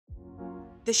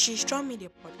The She Strong Media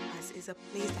podcast is a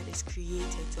place that is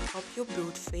created to help you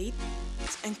build faith,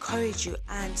 to encourage you,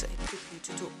 and to equip you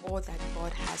to do all that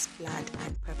God has planned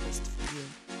and purposed for you.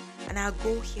 And our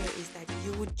goal here is that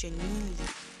you would genuinely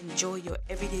enjoy your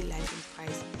everyday life in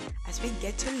Christ as we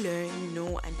get to learn,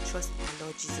 know, and trust our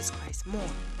Lord Jesus Christ more.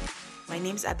 My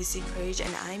name is Abisi Courage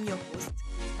and I'm your host.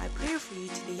 My prayer for you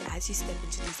today as you step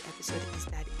into this episode is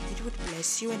that it would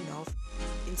bless you enough,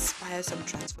 inspire some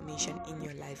transformation in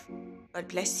your life. God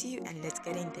bless you and let's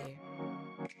get in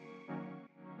there.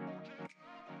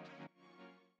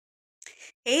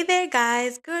 Hey there,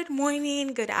 guys. Good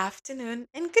morning, good afternoon,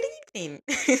 and good evening.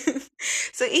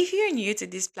 So, if you're new to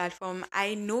this platform,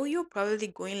 I know you're probably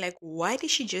going like, why did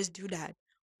she just do that?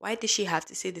 Why did she have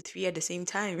to say the three at the same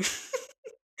time?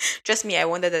 Trust me, I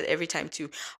wonder that every time too.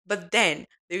 But then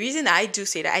the reason I do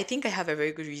say that, I think I have a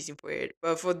very good reason for it.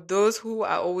 But for those who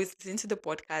are always listening to the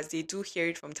podcast, they do hear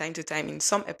it from time to time in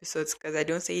some episodes because I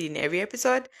don't say it in every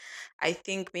episode. I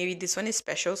think maybe this one is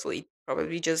special, so it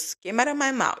probably just came out of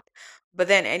my mouth. But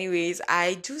then, anyways,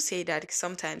 I do say that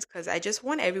sometimes because I just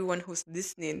want everyone who's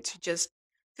listening to just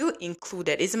feel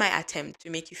included. It's my attempt to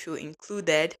make you feel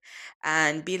included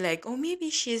and be like, oh, maybe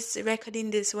she's recording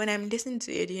this when I'm listening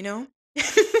to it.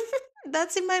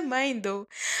 That's in my mind though.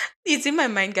 It's in my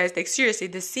mind, guys. Like seriously,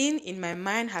 the scene in my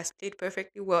mind has played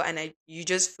perfectly well and I you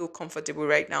just feel comfortable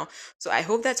right now. So I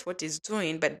hope that's what it's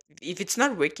doing. But if it's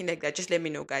not working like that, just let me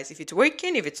know, guys. If it's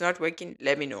working, if it's not working,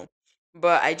 let me know.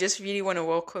 But I just really want to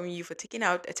welcome you for taking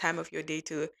out a time of your day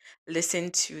to listen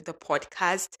to the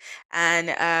podcast. And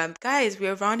guys,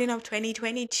 we're rounding up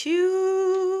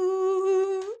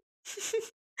 2022.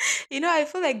 I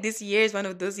feel like this year is one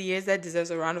of those years that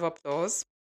deserves a round of applause.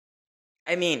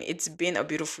 I mean, it's been a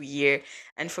beautiful year.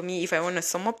 And for me, if I want to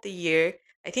sum up the year,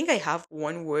 I think I have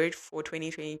one word for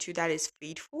 2022 that is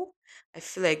faithful. I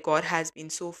feel like God has been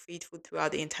so faithful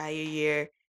throughout the entire year.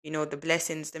 The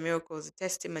blessings, the miracles, the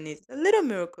testimonies, the little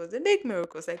miracles, the big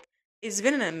miracles. Like, it's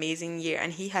been an amazing year,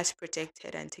 and He has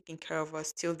protected and taken care of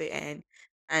us till the end.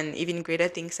 And even greater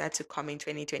things are to come in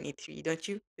 2023. Don't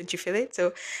you? Don't you feel it?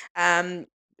 So, um,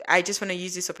 I just want to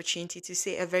use this opportunity to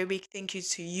say a very big thank you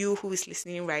to you who is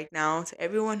listening right now, to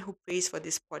everyone who prays for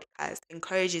this podcast,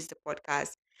 encourages the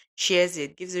podcast, shares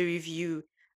it, gives a review,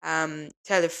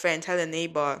 tell a friend, tell a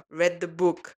neighbor, read the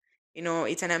book.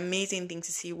 It's an amazing thing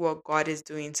to see what God is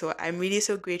doing. So I'm really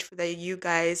so grateful that you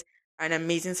guys are an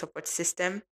amazing support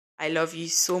system. I love you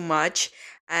so much.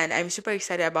 And I'm super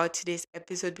excited about today's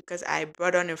episode because I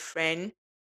brought on a friend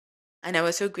and I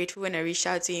was so grateful when I reached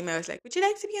out to him. I was like, would you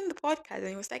like to be on the podcast? And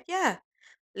he was like, yeah,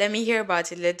 let me hear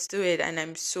about it. Let's do it. And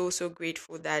I'm so, so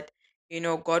grateful that,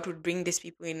 God would bring these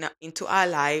people into our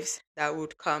lives that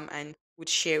would come and would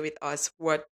share with us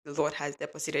what the Lord has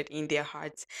deposited in their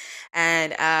hearts.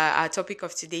 And our topic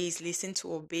of today is listen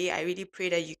to obey. I really pray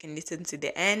that you can listen to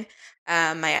the end.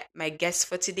 My guest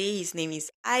for today, his name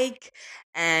is Ike,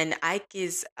 and Ike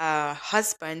is a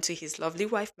husband to his lovely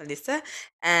wife Melissa,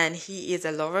 and he is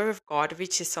a lover of God,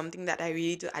 which is something that I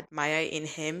really do admire in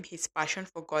him. His passion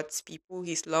for God's people,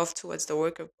 his love towards the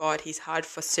work of God, his heart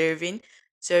for serving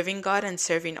God and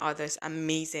serving others.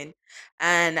 Amazing.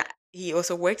 And he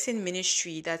also works in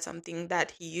ministry. That's something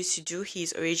that he used to do.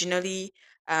 He's originally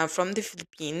from the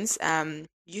Philippines.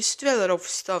 Used to do a lot of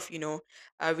stuff,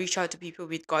 reach out to people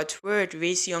with God's word,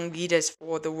 raise young leaders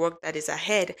for the work that is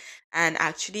ahead, and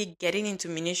actually getting into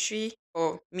ministry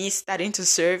or me starting to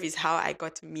serve is how I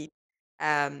got to meet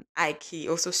Ike. He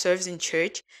also serves in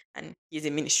church and he's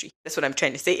in ministry. That's what I'm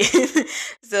trying to say.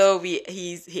 So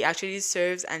he actually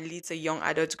serves and leads a young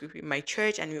adult group in my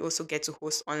church, and we also get to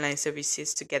host online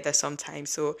services together sometimes.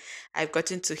 So I've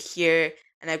gotten to hear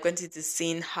and I've gotten to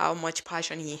see how much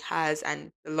passion he has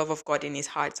and the love of God in his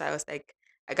heart. So I was like,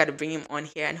 I got to bring him on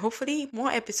here and hopefully more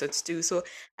episodes too. So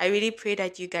I really pray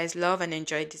that you guys love and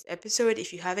enjoy this episode.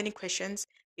 If you have any questions,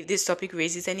 if this topic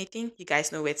raises anything, you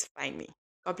guys know where to find me.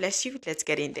 God bless you. Let's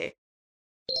get in there.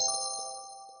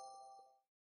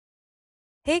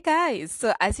 Hey guys,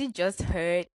 so as you just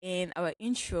heard in our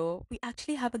intro, we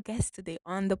actually have a guest today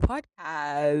on the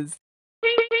podcast.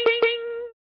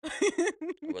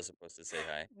 I was supposed to say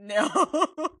hi. No,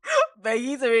 but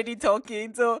he's already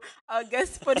talking. So our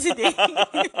guest for today,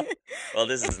 Well,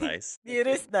 this is nice. it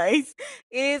is nice,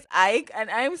 is Ike, and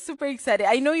I'm super excited.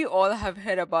 I know you all have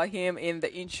heard about him in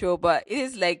the intro, but it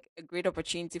is like a great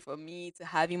opportunity for me to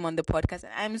have him on the podcast,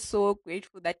 and I'm so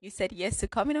grateful that you said yes to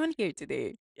coming on here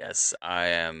today. Yes, I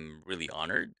am really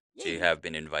honored to Yay! have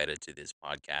been invited to this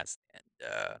podcast,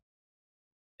 and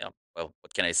well,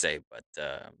 what can I say? But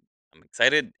I'm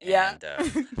excited, Yeah.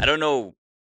 and I don't know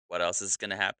what else is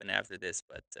gonna happen after this,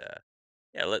 but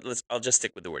Yeah, let's. I'll just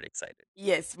stick with the word excited.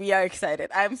 Yes, we are excited.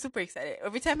 I'm super excited.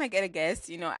 Every time I get a guest,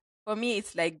 for me,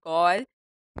 it's like God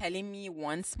telling me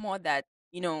once more that,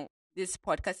 this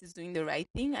podcast is doing the right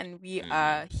thing and we Mm-hmm.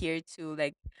 are here to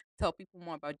like tell people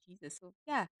more about Jesus. So,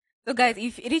 yeah. So, Yeah. guys,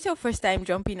 if it is your first time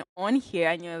jumping on here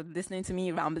and you're listening to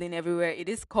me rambling everywhere, it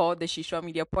is called the Shisha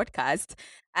Media Podcast.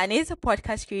 And it's a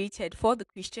podcast created for the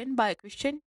Christian by a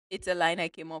Christian. It's a line I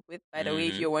came up with, by the way,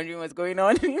 if Mm-hmm. you're wondering what's going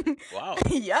on. Wow.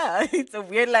 Yeah, it's a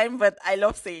weird line, but I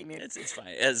love saying it. It's fine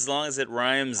as long as it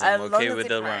rhymes. I'm As long okay as with it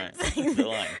the rhymes. rhyme. The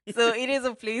line. So it is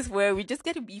a place where we just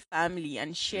get to be family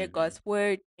and share Mm-hmm. God's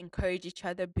word, encourage each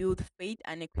other, build faith,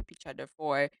 and equip each other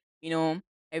for, you know,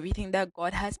 everything that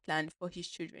God has planned for his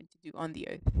children to do on the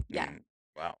earth. Yeah. Mm.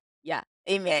 Wow. Yeah.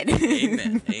 Amen.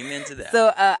 Amen. Amen to that.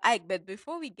 So, Ike, but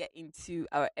before we get into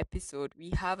our episode,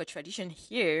 we have a tradition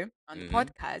here on the Mm-hmm.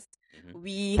 podcast. Mm-hmm.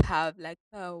 We have like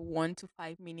 1 to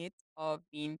 5 minutes of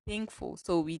being thankful.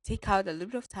 So we take out a little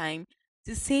bit of time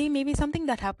to say maybe something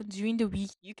that happened during the week.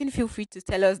 You can feel free to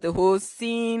tell us the whole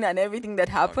scene and everything that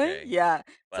happened. Okay. Yeah.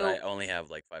 But I So only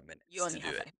have like five you minutes to only do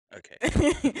have it.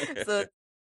 5 minutes. Okay. So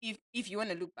if you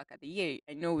want to look back at the year,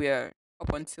 I know we're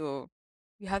up until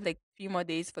we have like 3 more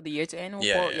days for the year to end or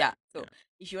Yeah. 4. Yeah. Yeah. So Yeah.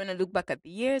 if you want to look back at the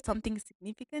year, something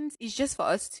significant, it's just for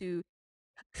us to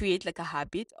create like a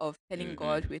habit of telling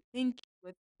God Mm-hmm.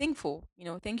 we're thankful.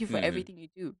 Thank you for Mm-hmm. everything you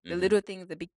do. The Mm-hmm. little things,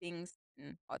 the big things,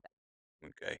 and all that.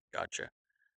 Okay. Gotcha.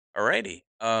 Alrighty.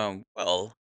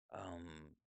 Well.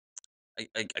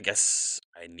 I guess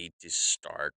I need to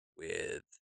start with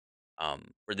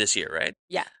for this year, right?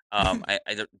 Yeah.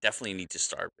 Definitely need to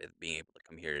start with being able to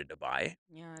come here to Dubai.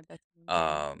 Yeah, that's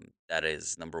amazing. That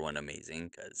is number one amazing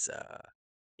because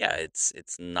yeah,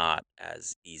 it's not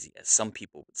as easy as some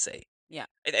people would say. Yeah.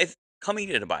 Coming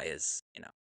to Dubai is,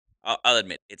 I'll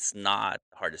admit it's not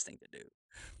the hardest thing to do,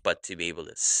 but to be able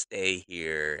to stay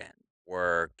here and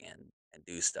work and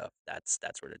do stuff, that's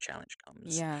where the challenge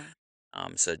comes. Yeah.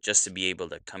 So just to be able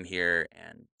to come here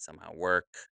and somehow work,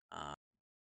 uh,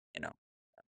 you know,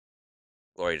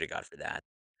 glory to God for that.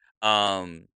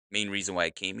 Main reason why I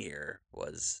came here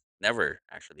was never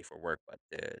actually for work, but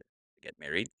to get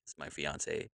married. 'Cause my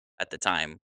fiance at the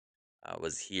time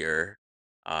was here,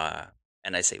 uh,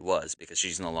 and I say was because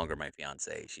she's no longer my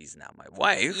fiance. She's now my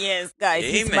wife. Yes, guys,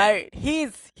 he's Amen. married.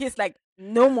 He's like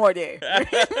no more there.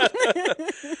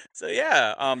 So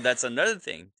yeah, that's another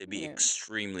thing to be Yeah.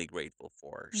 extremely grateful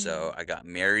for. Yeah. So I got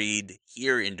married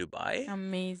here in Dubai.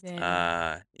 Amazing.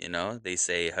 They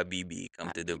say Habibi,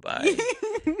 come to Habibi.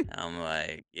 Dubai. I'm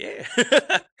like, yeah.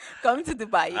 Come to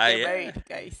Dubai, you get Yeah. married,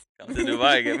 guys. Come to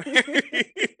Dubai, get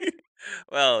married.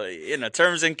 Well,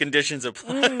 terms and conditions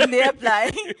apply. They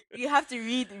apply. You have to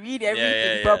read Yeah, yeah,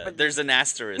 everything yeah. properly. There's an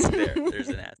asterisk there. There's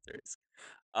an asterisk.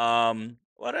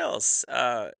 What else?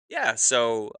 Yeah,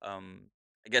 so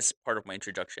I guess part of my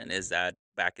introduction is that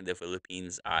back in the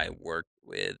Philippines I worked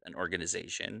with an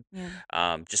organization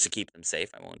Yeah. just to keep them safe.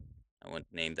 I won't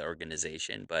name the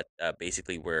organization, but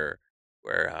basically we're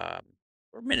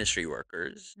ministry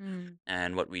workers, Mm,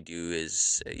 and what we do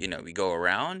is we go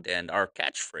around and our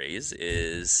catchphrase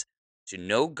is to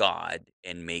know God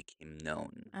and make him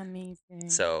known. amazing.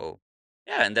 So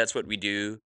yeah, and that's what we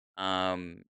do.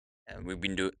 Um, and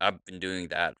I've been doing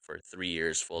that for 3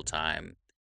 years full time.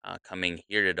 Coming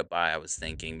here to Dubai, I was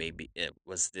thinking maybe it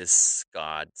was this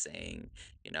God saying,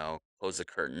 close the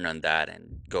curtain on that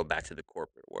and go back to the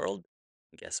corporate world.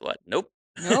 And guess what? Nope.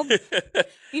 Nope.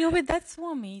 But that's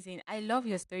so amazing. I love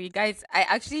your story, guys. I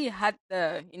actually had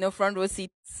the front row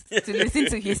seats to listen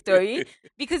to his story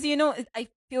because I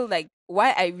feel like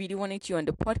why I really wanted you on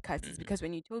the podcast is Hmm. because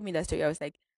when you told me that story, I was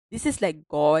like, this is like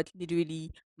God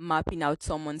literally mapping out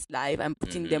someone's life and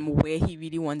putting them Hmm. where He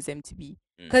really wants them to be.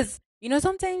 Hmm. Because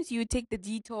sometimes you take the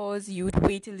detours, you would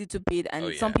wait a little bit, Oh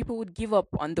and some yeah. people would give up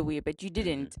on the way, but you Hmm.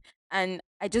 didn't. And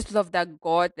I just love that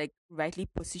God like rightly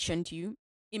positioned you.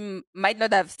 It might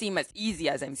not have seemed as easy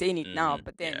as I'm saying it now, Hmm.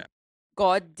 but then Yeah,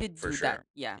 God did for do that. sure.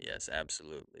 Yeah. Yes,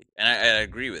 absolutely, and I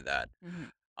agree with that.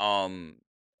 Mm-hmm. Um,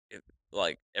 if,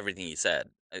 like everything you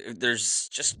said, there's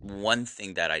just one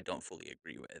thing that I don't fully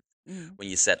agree with Mm. when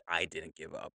you said I didn't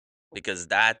give up, because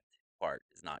that part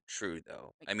is not true.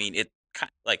 Though Like, I mean,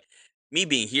 like me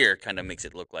being here kind of makes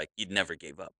it look like you'd never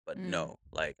gave up, but mm, no,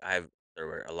 like there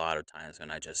were a lot of times when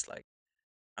I just like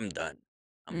I'm done,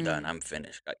 I'm done, mm. I'm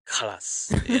finished, like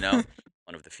khalas,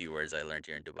 one of the few words I learned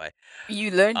here in Dubai. You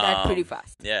learned that pretty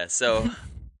fast. Yeah, so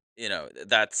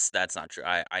that's not true.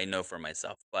 I know for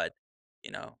myself, but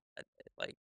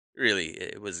like really,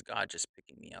 it was God just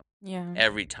picking me up Yeah.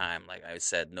 every time. Like I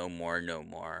said, no more, no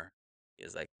more. He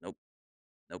was like, nope,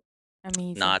 nope.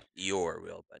 Amazing. Not your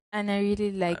will, but And I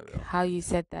really my like will. how you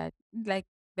said that. Like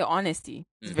the honesty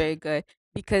is very Mm-hmm. good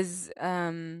because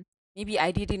maybe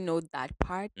I didn't know that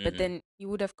part, but Mm-hmm. then you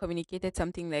would have communicated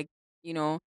something like, you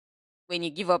know, when you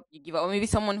give up, you give up. Or maybe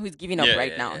someone who's giving up Yeah,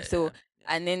 right yeah, now. yeah, yeah, So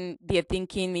and then they're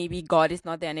thinking maybe God is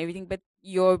not there and everything, but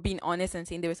you're being honest and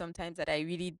saying there were some times that I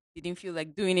really didn't feel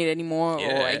like doing it anymore yeah.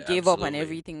 or I Yeah, gave up and absolutely.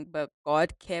 everything, but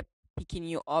God kept picking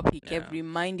you up. He kept Yeah,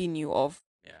 reminding you of,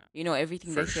 yeah,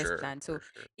 everything for that he has sure, planned. for So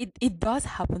sure. it does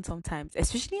happen sometimes,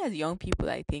 especially as young people,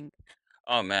 I think.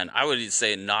 Oh man, I would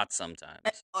say not sometimes.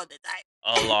 All the time.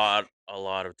 A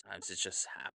lot of times it just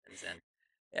happens, and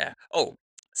yeah. Oh,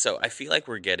 so I feel like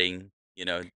we're getting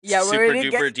Yeah, we're super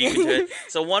already duper deep into it. getting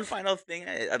So one final thing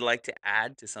I'd like to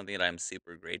add to something that I'm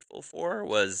super grateful for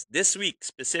was this week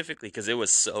specifically because it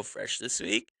was so fresh this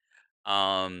week.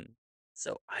 Um,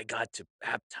 so I got to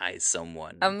baptize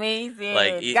someone. Like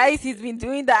amazing. Guys, he's been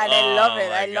doing that and I love oh it.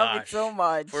 my I love it so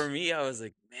gosh. For much. me, I was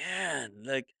like, man,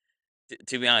 like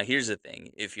to be honest, here's the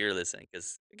thing: if you're listening,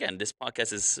 because again, this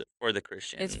podcast is for the It's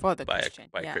Christian for the by Christian.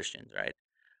 by Yeah. Christians, right?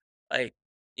 Like,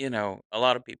 a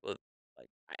lot of people like,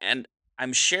 and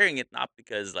I'm sharing it not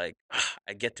because like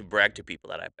I get to brag to people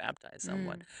that I baptized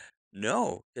someone. Mm,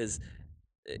 No, because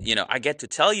I get to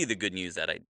tell you the good news that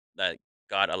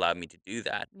God allowed me to do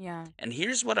that. yeah. And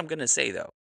here's what I'm gonna say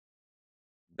though: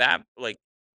 like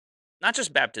not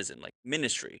just baptism, like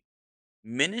ministry.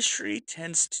 Ministry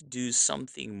tends to do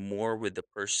something more with the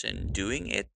person doing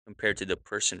it compared to the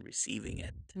person receiving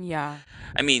it. Yeah.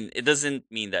 I mean, it doesn't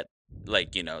mean that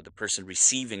like, the person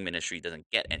receiving ministry doesn't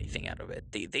get anything out of it.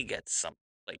 They get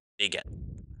they get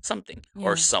something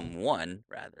or Yeah. someone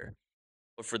rather.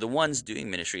 But for the ones doing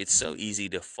ministry, it's so easy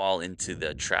to fall into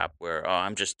the trap where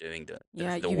I'm just doing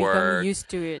Yeah. the You become work. used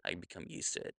to it. I become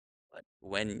used to it. But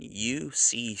when you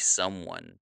see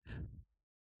someone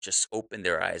just open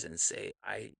their eyes and say,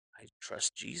 I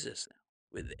trust Jesus now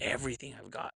with everything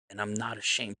I've got, and I'm not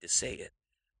ashamed to say it.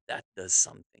 That does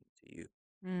something to you.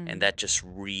 And Mm, that just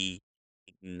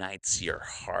reignites your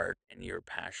heart and your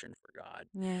passion for God.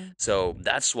 yeah. So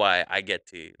that's why I get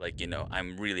to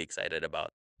I'm really excited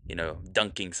about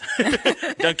dunking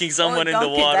dunking Oh, someone in the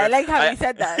Dunkins. I water. like how I you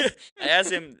said that. I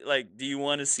asked him like, do you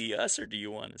want to see us or do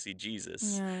you want to see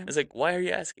Jesus? I Yeah. was like, why are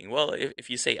you asking? Well, if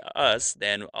you say us,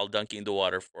 then I'll dunk you in the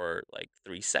water for like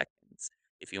 3 seconds.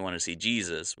 If you want to see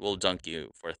Jesus, we'll dunk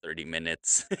you for 30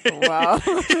 minutes. Wow.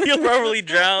 You'll probably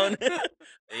drown.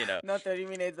 you know, Not 30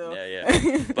 minutes though. yeah,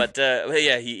 yeah. But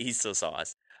yeah, he still saw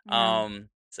us. Yeah.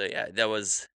 So yeah, that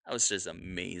was just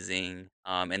amazing.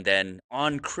 And then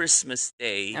on Christmas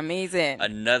Day, Amazing.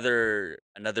 another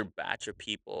batch of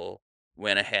people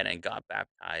went ahead and got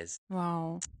baptized.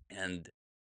 Wow. And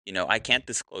I can't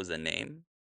disclose the name,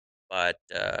 but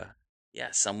yeah,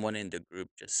 someone in the group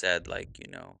just said like,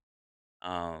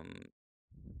 um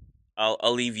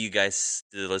I'll leave you guys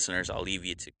to the listeners. I'll leave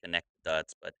you to connect the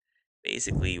dots. But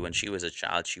basically, when she was a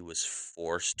child, she was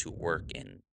forced to work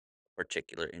in a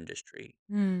particular industry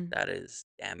Mm, that is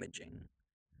damaging,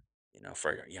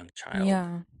 for a young child,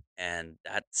 yeah. and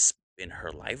that's been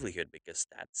her livelihood because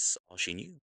that's all she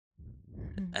knew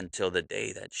Mm, until the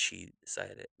day that she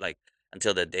decided, like,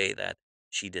 until the day that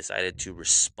she decided to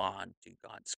respond to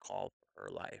God's call for her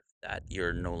life. That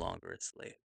you're no longer a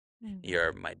slave. mm.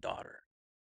 You're my daughter.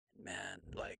 Man,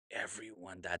 like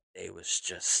everyone that day was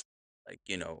just like,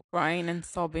 Crying and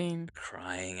sobbing.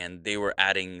 crying, and they were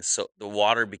adding, so the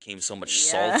water became so much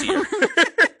Yeah. saltier.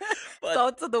 But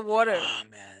Salt to the water. oh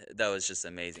man, that was just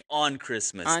amazing on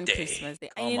Christmas On Day. Christmas Day.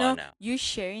 And Come on now. you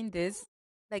sharing this,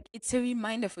 like it's a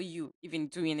reminder for you even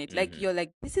doing it. Like Hmm. you're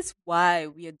like, this is why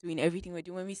we are doing everything we're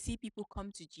doing. When we see people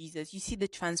come to Jesus, you see the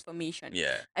transformation.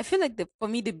 Yeah. I feel like for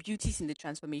me the beauty is in the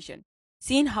transformation.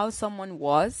 Seeing how someone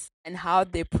was and how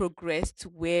they progressed to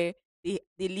where they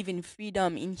live in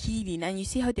freedom, in healing, and you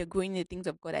see how they're growing in the things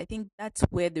of God. I think that's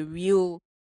where the real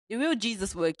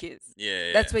Jesus work is.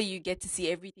 Yeah, That's yeah. where you get to see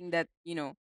everything that,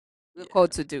 we're Yeah.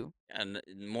 called to do. And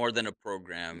more than a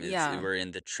program, it's Yeah. we're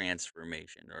in the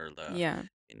transformation or the Yeah.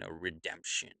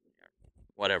 redemption or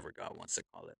whatever God wants to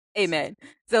call it. So Amen.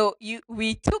 So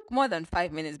we took more than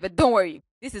 5 minutes, but don't worry.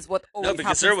 This is what no, always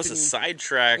because there happens was to a me.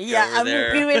 sidetrack Yeah, over I mean,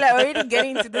 we there. were like already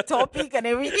getting to the topic and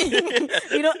everything.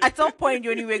 At some point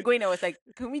when we were going, I was like,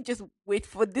 "Can we just wait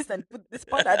for this and put this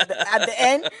part at the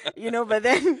end?" But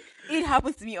then it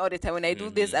happens to me all the time. When I do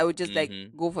this, I Mhm. would just like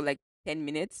Mhm. go for like 10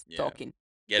 minutes Yeah. talking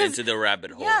Get because into the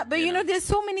rabbit yeah, hole, but there's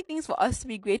so many things for us to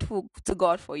be grateful to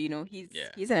God for. He's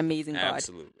Yeah. he's an amazing God.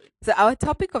 Absolutely. So our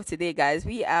topic of today, guys,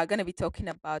 we are gonna be talking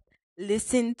about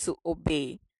listen to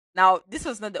obey. Now, this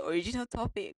was not the original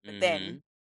topic, but then Mhm.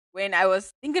 when I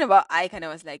was thinking about Ike, and I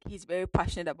was like, he's very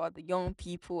passionate about the young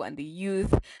people and the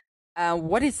youth.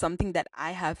 What is something that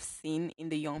I have seen in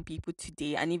the young people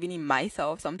today, and even in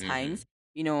myself Mm-hmm. sometimes,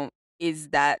 you know, is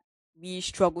that we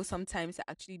struggle sometimes to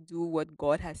actually do what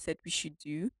God has said we should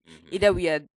do. Mm-hmm. Either we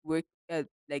are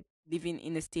like living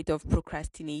in a state of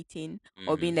procrastinating,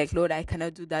 or being Mm-hmm. like, Lord, I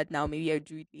cannot do that now. Maybe I'll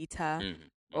do it later. Mm-hmm.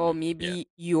 Or Mm-hmm. Yeah. maybe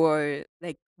you're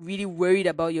like really worried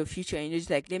about your future and you're just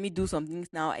like, let me do some things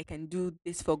now. I can do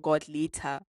this for God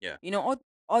later. Yeah.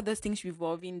 All those things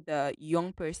revolving the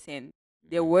young person.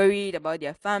 They're Mm-hmm. worried about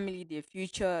their family, their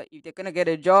future, if they're gonna get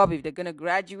a job, if they're gonna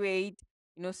graduate.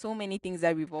 So many things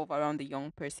that revolve around the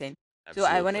young person. So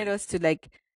I wanted Absolutely. us to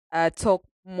like talk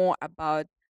more about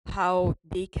how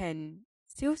they can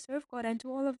still serve God and do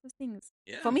all of those things.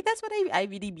 For Yeah. me, that's what I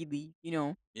really believe.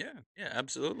 Yeah. Yeah.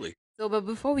 Absolutely. So, but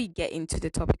before we get into the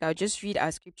topic, I'll just read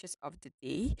our scriptures of the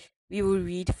day. We will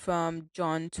read from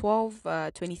John 12,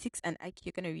 26, and Ike,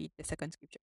 you're going to read the second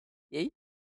scripture. Yeah?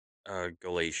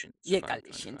 Galatians Yeah,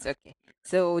 Galatians. 5:25. Okay.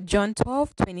 So, John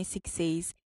 12, 26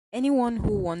 says, anyone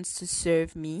who wants to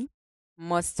serve me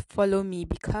must follow me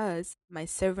because my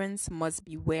servants must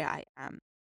be where I am,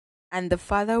 and the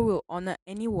Father will honor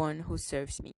anyone who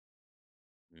serves me.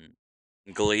 Mm.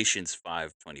 Galatians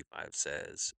 5:25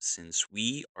 says, "Since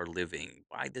we are living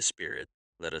by the Spirit,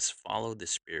 let us follow the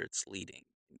Spirit's leading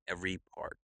in every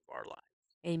part of our life."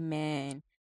 Amen.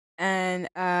 And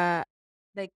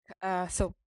like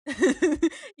so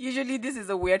usually this is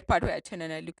a weird part where I turn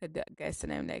and I look at the guest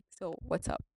and I'm like, so what's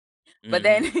up? But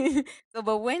then Mhm.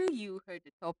 but when you heard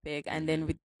the topic, and then Mhm.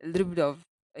 with a little bit of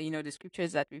the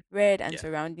scriptures that we've read and Yeah.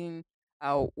 surrounding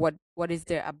what is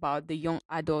there about the young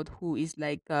adult who is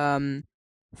like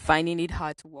finding it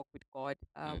hard to walk with God,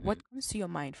 what Mhm. comes to your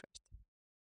mind first?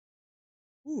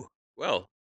 Ooh. Well,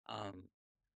 um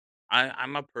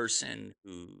I'm a person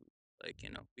who, like,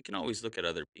 we can always look at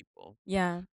other people,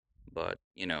 Yeah. but,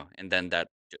 and then that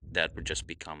would just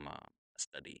become a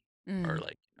study, or, Mm.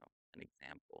 like, an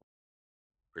example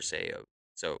per se of.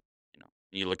 So,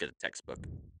 you look at a textbook,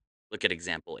 look at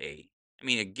example A. I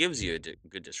mean, it gives you a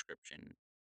good description,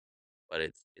 but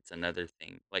it's another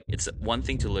thing. Like, it's one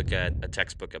thing to look at a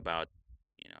textbook about,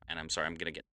 and I'm sorry, I'm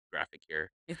gonna get graphic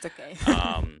here, It's okay.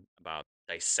 about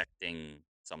dissecting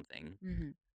something,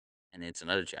 Hmm. and it's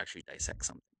another to actually dissect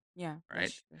something, Yeah, right?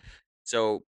 that's true.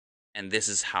 So, and this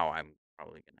is how I'm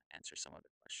probably gonna answer some of the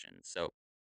questions. So,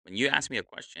 when you ask me a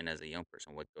question as a young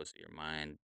person, what goes to your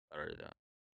mind? What are the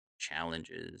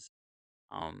challenges?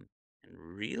 And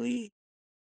really,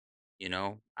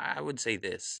 I would say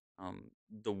this: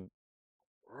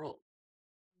 world,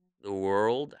 the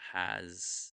world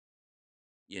has,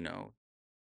 you know,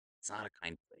 it's not a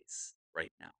kind place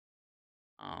right now.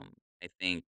 I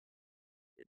think,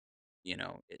 it,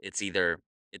 it's either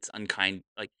it's unkind,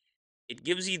 like, it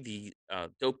gives you the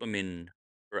dopamine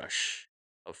rush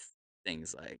of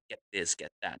things like get this,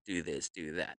 get that, do this,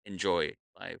 do that, enjoy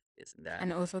life, this and that.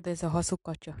 And also there's a hustle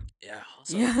culture. Yeah,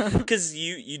 hustle, Yeah. because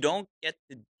you don't get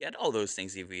to get all those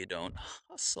things if you don't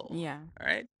hustle. Yeah. All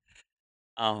right.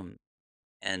 Um,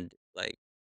 and, like,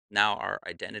 now our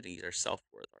identities, our self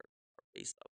worth are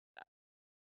based off of that,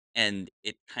 and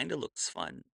it kind of looks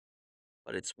fun,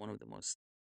 but it's one of the most,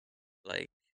 like,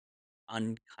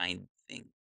 unkind thing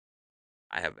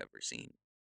I have ever seen.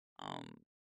 Um,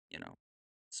 you know,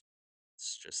 it's,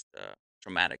 it's just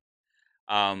traumatic.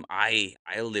 I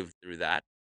lived through that.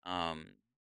 Um,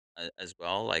 as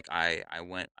well. Like, I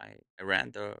ran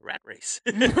the rat race.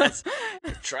 I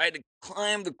tried to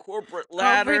climb the corporate Corporate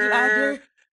ladder, ladder.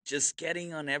 just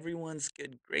getting on everyone's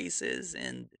good graces,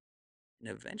 and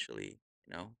eventually,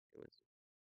 it was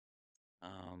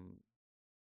um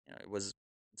it was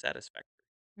satisfactory,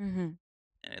 Hmm.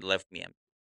 and it left me empty.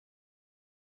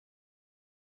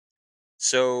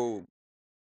 So,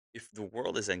 if the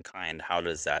world is unkind, how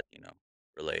does that,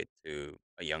 relate to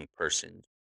a young person's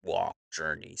walk,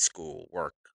 journey, school,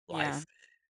 work, Yeah. life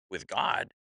with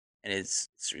God? And it's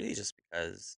really just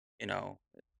because,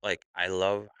 like, I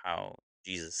love how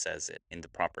Jesus says it in the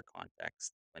proper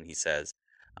context when he says,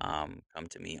 "Come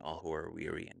to me, all who are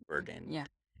weary and burdened, Yeah.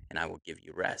 and I will give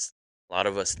you rest." A lot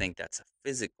of us think that's a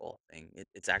physical thing.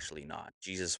 It's actually not.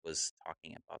 Jesus was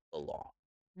talking about the law,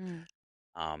 Mm.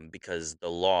 because the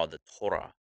law, the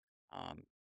Torah, um,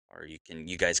 or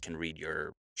you guys can read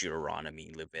your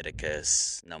Deuteronomy,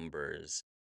 Leviticus, Numbers,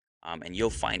 and you'll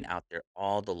find out there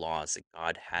all the laws that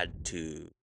God had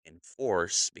to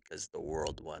enforce because the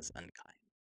world was unkind.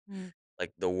 Mm.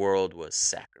 Like, the world was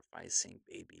sacrificing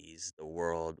babies, the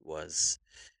world was,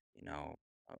 you know,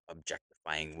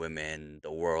 objectifying women,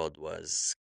 the world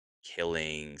was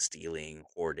killing, stealing,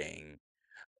 hoarding,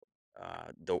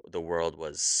 the world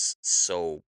was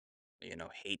so,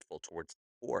 hateful towards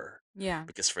the poor, Yeah.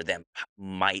 because for them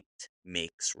might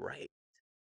makes right.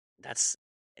 That's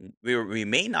And we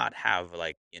may not have,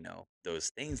 like, those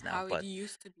things now, How it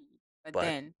used to be. But but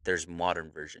then, there's modern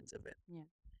versions of it, yeah.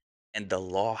 and the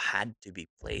law had to be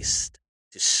placed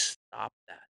to stop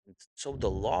that. And so the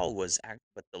law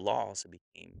but the law also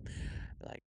became,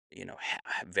 like,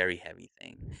 a very heavy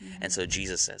thing. And Hmm. so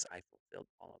Jesus says, I fulfilled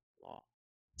all of the law,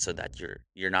 so that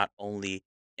you're not only,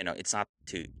 it's not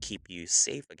to keep you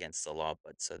safe against the law,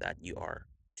 but so that you are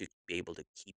to be able to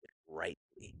keep it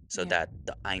rightly, so Yeah. that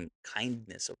the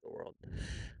kindness of the world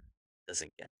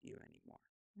doesn't get to you anymore.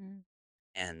 Mm.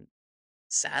 And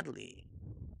sadly,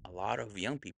 a lot of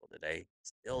young people today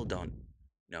still don't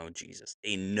know Jesus.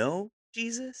 They know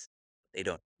Jesus, but they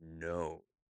don't know.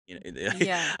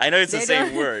 Yeah. I know it's the They same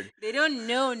don't word. they don't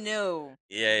know no.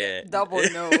 Yeah, Double yeah.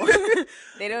 no.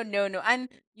 They don't know no. And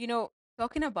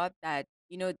talking about that,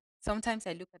 sometimes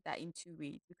I look at that in two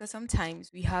ways because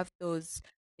sometimes we have those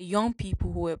young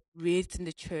people who were raised in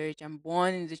the church and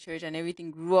born in the church and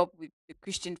everything, grew up with the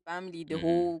Christian family, the Hmm.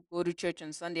 whole go to church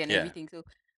on Sunday and Yeah. everything. So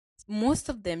most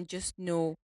of them just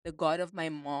know the God of my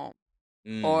mom,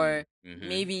 Mm. or Hmm.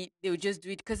 maybe they would just do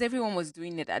it because everyone was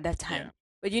doing it at that Yeah. time.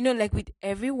 But like with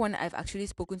everyone I've actually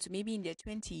spoken to, maybe in their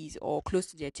 20s or close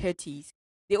to their 30s,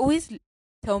 they always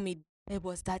tell me there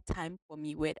was that time for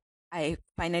me where I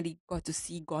finally got to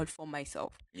see God for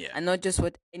myself Yeah. and not just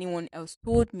what anyone else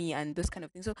told me and those kind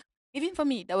of things. So even for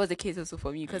me, that was the case also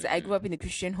for me because I grew Hmm. up in a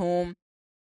Christian home.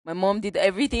 My mom did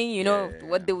everything, Yeah. Yeah.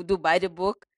 what they would do by the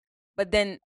book. But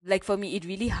then, like for me, it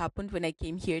really happened when I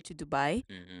came here to Dubai.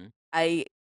 Yeah. Hmm. I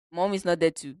Mom is not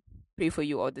there to pray for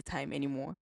you all the time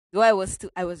anymore. Though I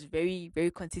was very,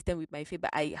 very consistent with my faith,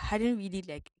 but I hadn't really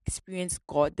like experienced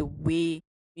God the way,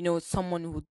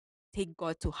 someone would take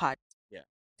God to heart. Yeah.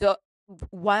 So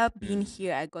while being Mm.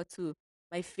 here,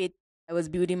 my faith, I was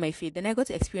building my faith. Then I got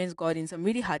to experience God in some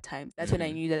really hard times. That's when I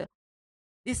Hmm. knew that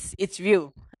it's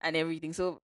real and everything.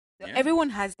 So Yeah. everyone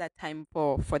has that time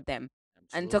for them.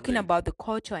 And talking Absolutely. about the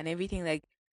culture and everything, like,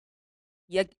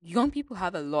 yeah, young people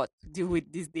have a lot to deal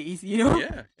with these days. Yeah.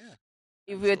 Yeah.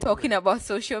 If we're talking Absolutely. about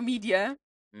social media,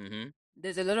 Hmm.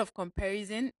 there's a lot of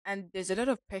comparison and there's a lot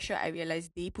of pressure I realize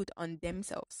they put on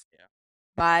themselves Yeah.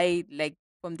 by like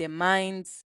from their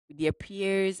minds, with their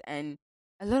peers, and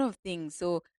a lot of things.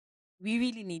 So we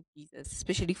really need Jesus,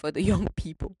 especially for the young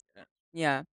people. Yeah.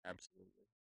 Yeah. Absolutely.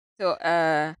 So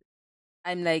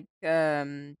I'm like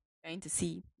trying to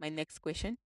see my next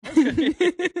question. Okay.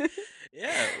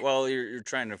 Yeah. Well, you're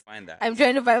trying to find that. I'm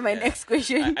trying to find my Yeah. next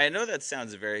question. I know that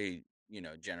sounds very,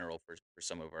 general for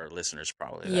some of our listeners,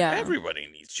 probably, that Yeah. everybody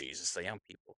needs Jesus. The young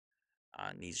people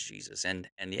needs Jesus, and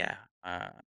yeah,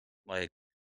 like,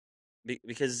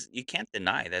 because you can't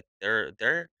deny that they're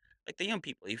like the young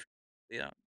people. If you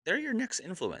know, they're your next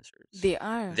influencers. They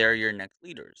are. They're your next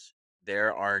leaders.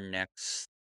 They're our next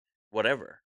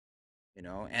whatever.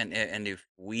 And if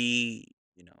we,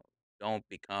 don't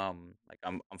become, like,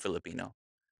 I'm Filipino,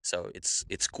 so it's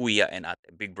kuya and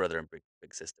ate, big brother and big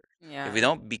sister. If we Yeah.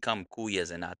 don't become kuyas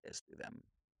and ates to them,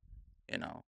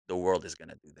 the world is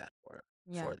gonna do that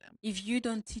Yeah. for them. If you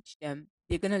don't teach them,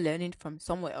 they're gonna learn it from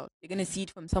somewhere else. They're gonna see it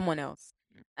from someone else.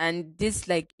 Mm-hmm. And this,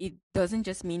 like, it doesn't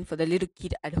just mean for the little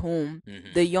kid at home,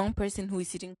 Mm-hmm. the young person who is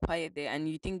sitting quiet there and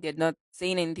you think they're not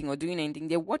saying anything or doing anything.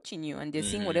 They're watching you and they're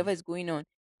seeing Mm-hmm. whatever is going on.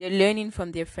 They're learning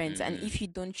from their friends. And Mm-hmm. if you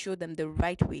don't show them the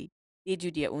right way, they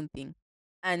do their own thing.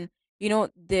 And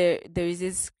there is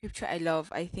this scripture I love.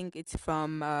 I think it's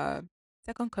from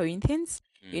Second Corinthians,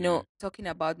 Mm-hmm. talking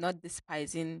about not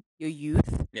despising your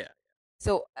youth. Yeah.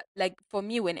 So, like for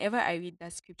me, whenever I read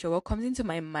that scripture, what comes into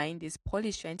my mind is Paul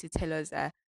is trying to tell us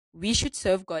that we should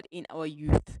serve God in our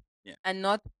youth Yeah. and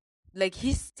not, like,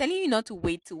 he's telling you not to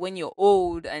wait till when you're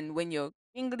old and when you're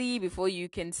kingly before you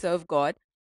can serve God,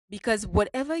 because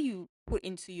whatever you put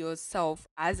into yourself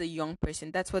as a young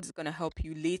person, that's what's going to help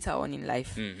you later on in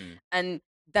life. Mm-hmm. And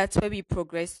that's where we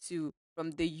progress to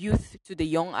from the youth to the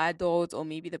young adult, or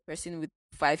maybe the person with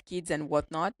 5 kids and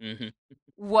whatnot. Mm-hmm.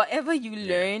 Whatever you Yeah.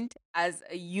 learned as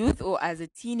a youth or as a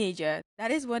teenager,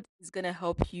 that is what is going to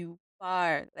help you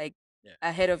far, like, Yeah.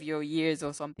 ahead of your years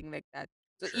or something like that.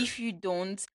 So Sure. if you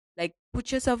don't, like,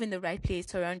 put yourself in the right place,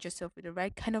 surround yourself with the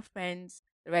right kind of friends,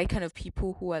 the right kind of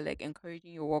people who are like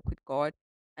encouraging your walk with God,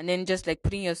 and then just like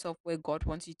putting yourself where God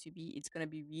wants you to be, it's going to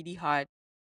be really hard,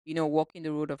 walking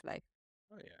the road of life.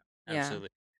 Oh yeah, Yeah. absolutely.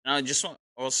 And I just want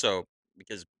also,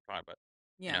 because we're talking about,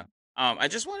 you Yeah. know, I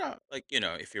just want to, like,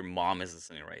 if your mom is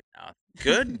listening right now,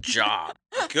 good job,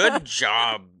 good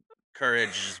job,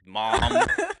 Courage's mom.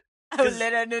 I will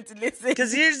let her know to listen.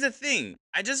 Because here's the thing.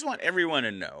 I just want everyone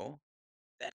to know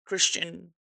that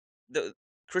the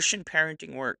Christian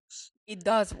parenting works. It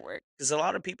does work. Because a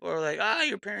lot of people are like,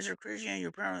 your parents are Christian,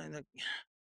 your parents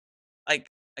like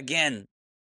again,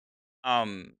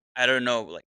 I don't know,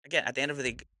 like again, at the end of the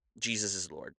day, Jesus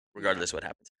is Lord, Yeah. regardless what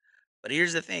happens. But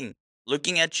here's the thing: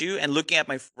 looking at you and looking at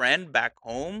my friend back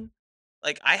home,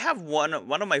 like I have one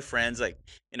of my friends, like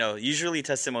usually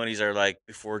testimonies are like,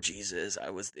 before Jesus, I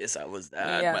was this, I was that,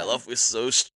 my Yeah. life was so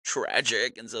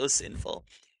tragic and so sinful.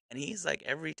 And he's like,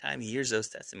 every time he hears those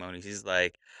testimonies, he's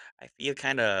like, I feel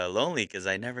kind of lonely because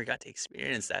I never got to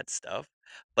experience that stuff.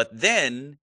 But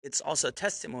then it's also a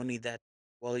testimony that,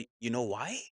 well, you know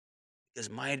why? Because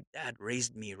my dad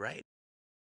raised me right.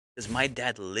 Because my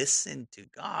dad listened to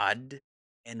God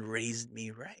and raised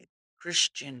me right.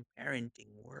 Christian parenting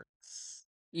works.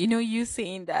 You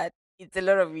saying that, it's a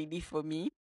lot of relief for me,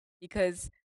 because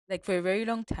like for a very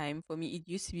long time for me it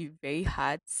used to be very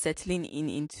hard settling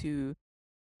into,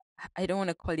 I don't want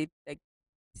to call it like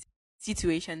s-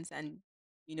 situations and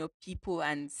people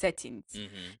and settings,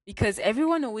 Mm-hmm. because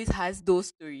everyone always has those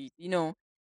stories, and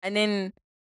then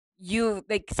you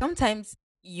like sometimes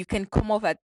you can come off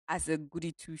as a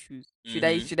goody two shoes. Should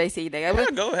I Mm-hmm. should I say Yeah,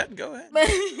 that? go ahead. Go ahead. But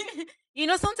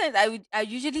sometimes I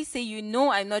usually say,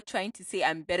 I'm not trying to say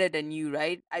I'm better than you,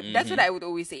 right? That's what Mm-hmm. I would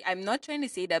always say. I'm not trying to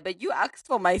say that, but you asked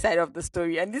for my side of the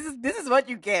story, and this is what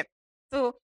you get.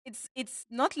 So it's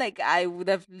not like I would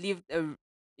have lived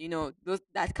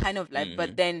that kind of life, Mm-hmm.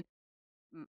 but then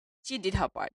mm, she did her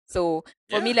part. So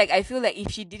for me, Yeah. like I feel like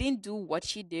if she didn't do what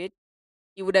she did,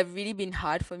 it would have really been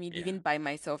hard for me Yeah. living by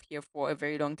myself here for a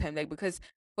very long time. Like because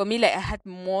for me, like I had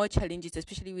more challenges,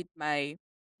 especially with my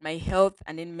health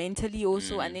and then mentally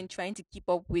also, and Mm-hmm. then trying to keep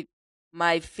up with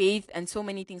my faith and so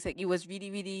many things. Like it was really,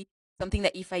 really something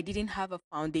that if I didn't have a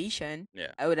foundation,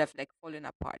 Yeah. I would have like fallen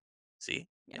apart. See?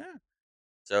 Yeah. Yeah.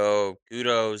 So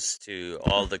kudos to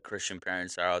all the Christian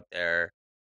parents out there.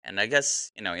 And I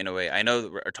guess, in a way, I know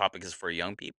our topic is for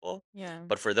young people, Yeah.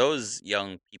 but for those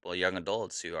young people, young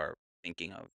adults who are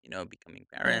thinking of, becoming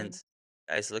Parents. parents,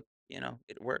 guys, look,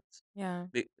 it works. Yeah.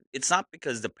 It's not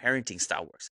because the parenting style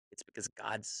works. It's because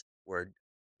God's word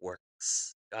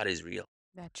works. God is real.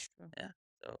 That's true. Yeah.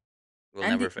 So it will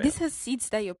And never fail. this is seeds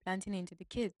that you're planting into the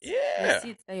kids. There's Yeah.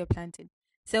 seeds that you're planting.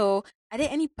 So, are there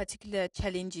any particular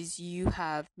challenges you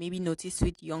have maybe noticed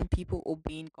with young people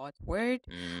obeying God's word,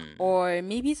 Mm. or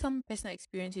maybe some personal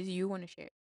experiences you want to share?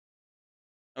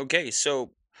 Okay.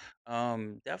 So,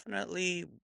 definitely.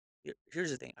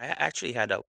 Here's the thing. I actually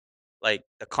had a like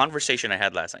the conversation I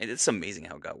had last night. It's amazing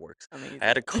how God works. I had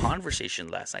Amazing. a conversation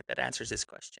last night that answers this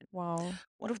question. Wow.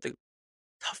 One of the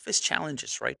toughest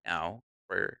challenges right now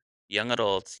for young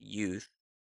adults, youth,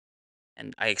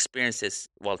 and I experienced this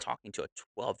while talking to a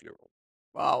 12-year-old.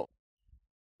 Wow.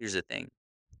 Here's the thing: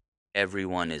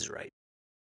 everyone is right.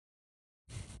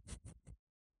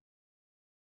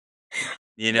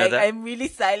 You know Like, that? I'm really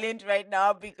silent right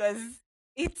now because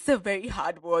it's a very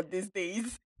hard word these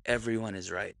days. Everyone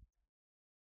is right.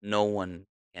 No one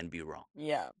can be wrong.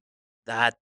 Yeah.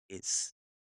 That is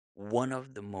one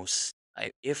of the most,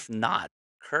 if not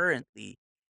currently,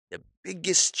 the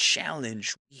biggest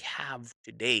challenge we have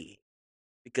today,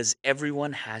 because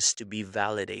everyone has to be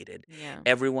validated. Yeah.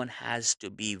 Everyone has to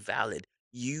be valid.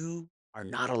 You are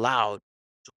not allowed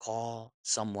to call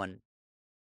someone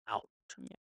out.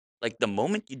 Yeah. Like the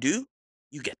moment you do,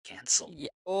 you get canceled. Yeah.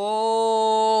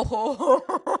 Oh.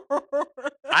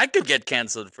 I could get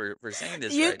canceled for saying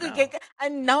this You right could now. get,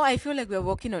 and now I feel like we're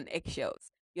walking on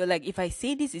eggshells. You're like, if I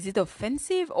say this, is it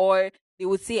offensive? Or they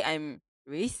would say I'm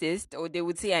racist, or they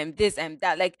would say I'm this, I'm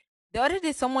that. Like the other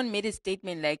day, someone made a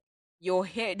statement like, your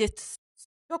hair.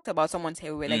 Talked about someone's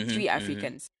hair. We were like Mm-hmm. three Mm-hmm.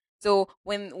 Africans. So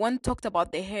when one talked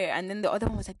about the hair, and then the other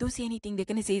one was like, don't say anything. They're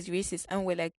gonna say it's racist, and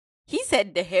we're like, he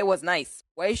said the hair was nice.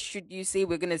 Why should you say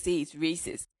we're gonna say it's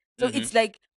racist? So Mm-hmm. it's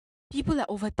like people are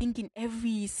overthinking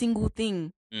every single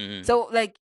thing. Mm-hmm. So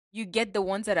like you get the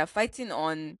ones that are fighting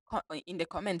in the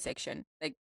comment section.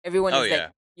 Like everyone Oh is like, yeah.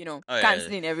 Oh yeah.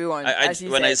 canceling everyone, as you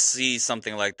When I said. see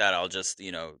something like that, I'll just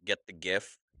get the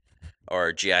GIF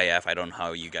or GIF. I don't know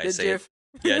how you The guys say it. GIF.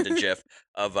 Yeah, the GIF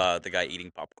of the guy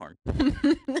eating popcorn. Is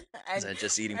And that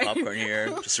just eating popcorn here?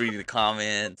 Just reading the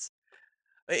comments.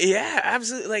 Yeah,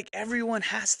 absolutely. Like everyone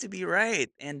has to be right,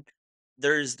 and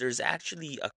there's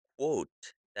actually a quote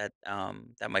that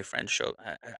my friend showed.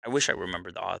 I wish I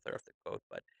remember the author of the quote,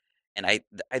 but and I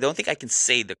don't think I can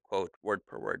say the quote word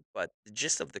per word, but the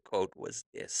gist of the quote was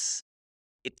this.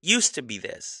 It used to be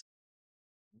this: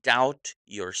 doubt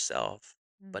yourself,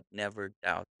 Mm. but never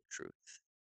doubt the truth.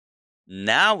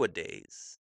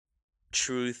 Nowadays,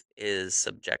 truth is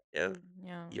subjective.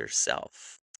 Yeah.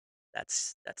 Yourself.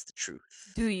 That's the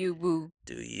truth. Do you, boo?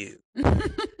 Do you?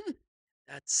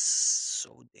 That's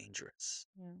so dangerous.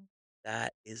 Yeah.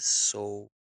 That is so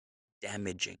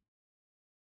damaging.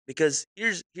 Because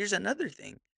here's another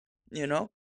thing, you know,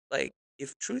 like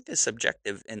if truth is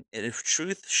subjective and if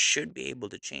truth should be able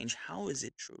to change, how is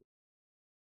it true,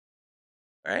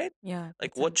 right? Yeah,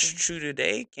 Like that's what's something. true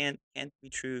today can't be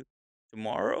true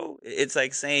tomorrow. It's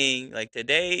like saying like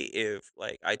today if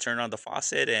like I turn on the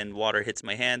faucet and water hits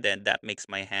my hand, then that makes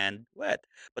my hand wet.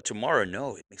 But tomorrow,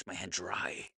 no, it makes my hand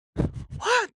dry.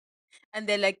 What? And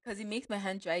they're like, because it makes my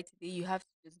hand dry today, you have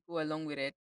to just go along with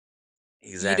it.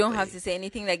 You don't have Exactly. to say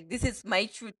anything like, this is my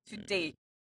truth Mm-hmm. today.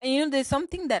 And there's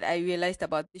something that I realized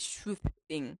about this truth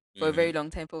thing for a Mm-hmm. very long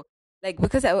time. For like,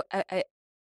 because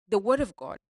the word of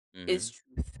God Mm-hmm. is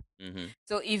truth. Mm-hmm.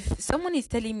 So if someone is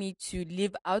telling me to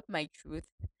live out my truth,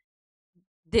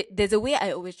 there's a way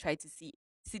I always try to see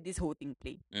this whole thing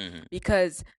play, Mm-hmm.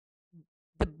 because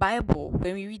the Bible,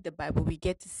 when we read the Bible, we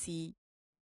get to see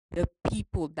the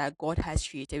people that God has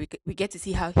created. We get to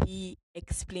see how He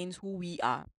explains who we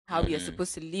are, how we are Mm-hmm.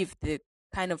 supposed to live, the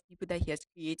kind of people that He has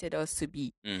created us to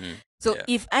be. Mm-hmm. So Yeah.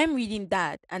 if I'm reading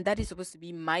that and that is supposed to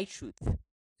be my truth,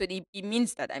 so it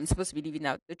means that I'm supposed to be living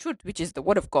out the truth, which is the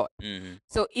word of God. Mm-hmm.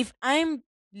 So if I'm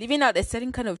living out a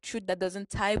certain kind of truth that doesn't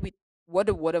tie with what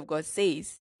the word of God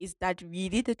says, is that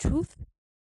really the truth?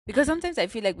 Because Mm-hmm. sometimes I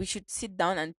feel like we should sit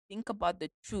down and think about the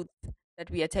truth that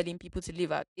we are telling people to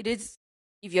live out. It is,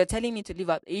 if you're telling me to live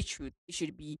out a truth, it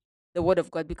should be the word of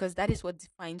God, because that is what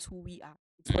defines who we are.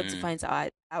 It's what Mm-hmm. defines our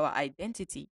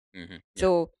identity. Mm-hmm. Yeah.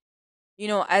 So,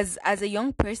 as a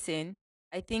young person,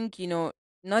 I think,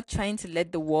 not trying to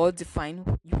let the world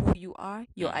define who you are,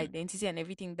 your Mm-hmm. identity and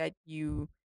everything that you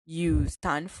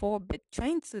stand for, but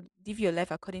trying to live your life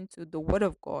according to the word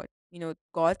of God,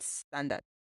 God's standard,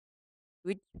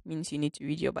 which means you need to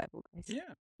read your Bible, guys.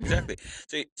 Yeah, exactly.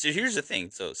 So here's the thing.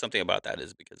 So something about that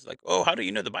is because like, oh, how do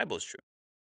you know the Bible is true?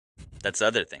 That's the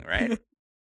other thing, right?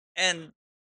 And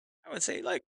I would say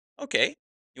like, okay,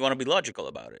 you want to be logical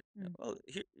about it. Mm. Well,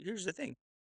 here's the thing.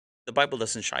 The Bible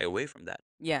doesn't shy away from that.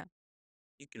 Yeah,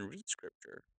 You can read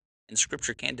scripture and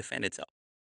scripture can defend itself.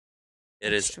 It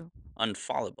that's is true.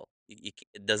 unfallible.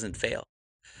 It doesn't fail.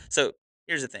 So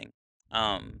here's the thing.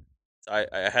 So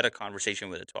I had a conversation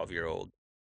with a 12-year-old,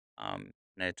 and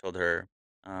I told her,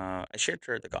 I shared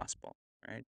to her the gospel,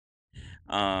 right?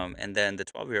 And then the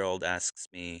 12-year-old asks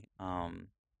me,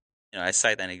 I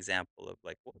cite an example of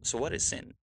like, so what is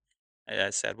sin? I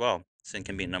said, well, sin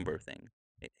can be a number of things.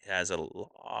 It has a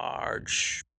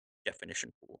large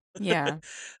definition pool. Yeah,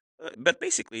 But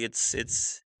basically,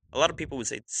 it's a lot of people would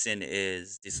say sin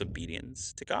is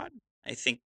disobedience to God. I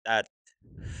think that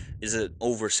is an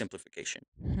oversimplification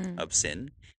hmm, of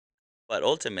sin. But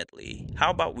ultimately,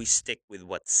 how about we stick with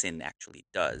what sin actually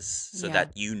does so yeah,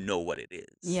 that you know what it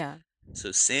is? yeah,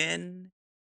 So sin,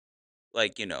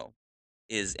 like,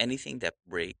 is anything that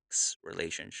breaks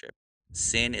relationship.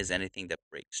 Sin is anything that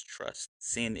breaks trust.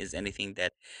 Sin is anything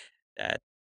that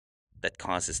that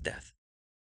causes death.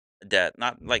 Death,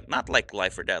 not like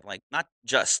life or death, like not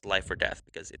just life or death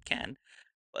because it can,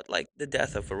 but like the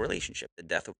death of a relationship, the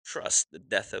death of trust, the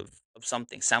death of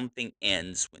something. Something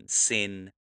ends when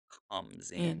sin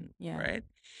comes in, in, yeah, right?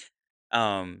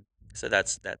 Um, so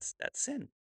that's sin.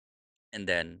 And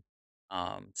then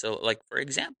so like for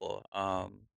example,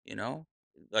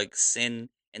 like sin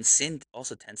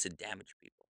also tends to damage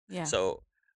people. yeah. So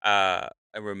I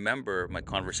remember my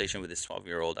conversation with this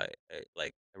 12-year-old. I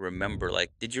remember,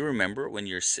 like, did you remember when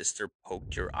your sister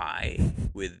poked your eye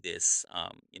with this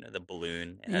the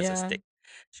balloon? It has a Yeah. stick.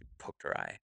 She poked her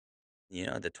eye.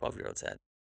 The 12-year-old said,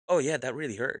 oh yeah, that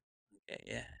really hurt. Okay,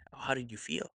 yeah. "Oh, how did you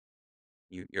feel?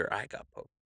 Your eye got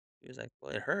poked." He was like,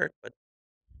 well, it hurt, but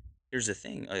here's the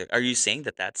thing. Are you saying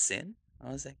that that's sin?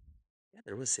 I was like, yeah,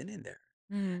 there was sin in there.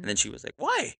 And Mm. then she was like,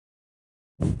 why?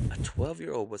 A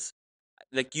 12-year-old was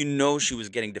like, she was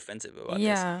getting defensive about this.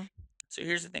 Yeah. So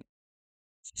here's the thing.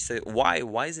 She said, why?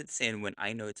 Why is it sin when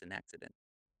I know it's an accident?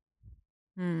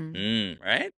 Mm.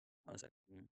 Right? I was like,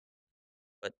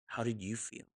 but how did you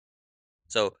feel?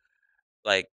 So,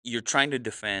 like, you're trying to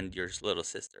defend your little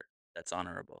sister. That's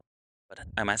honorable. But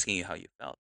I'm asking you how you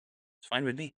felt. It's fine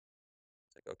with me.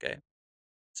 It's like, okay.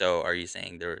 So are you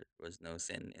saying there was no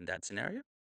sin in that scenario?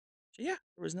 Yeah,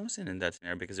 there was no sin in that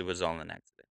scenario because it was all an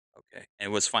accident. Okay. And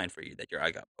it was fine for you that your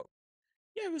eye got poked.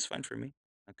 Yeah, it was fine for me.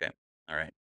 Okay. All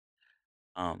right.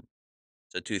 Um,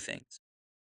 so two things.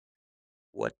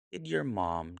 What did your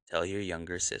mom tell your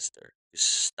younger sister to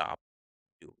stop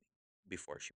doing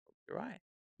before she poked your eye?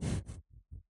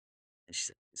 And she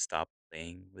said, "Stop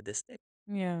playing with the stick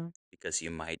Yeah. because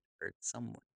you might hurt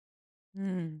someone."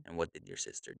 Mm. And what did your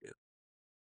sister do?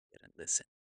 Didn't listen.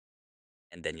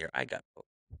 And then your eye got poked,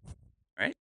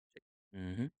 right?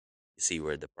 Mm-hmm. You see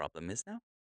where the problem is now?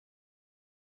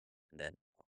 And then,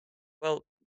 well,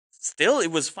 still,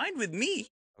 it was fine with me.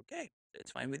 Okay,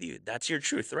 it's fine with you. That's your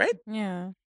truth, right?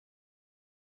 Yeah.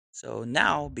 So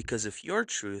now, because of your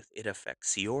truth, it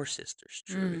affects your sister's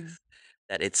Mm. truth.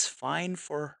 That it's fine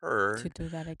for To her do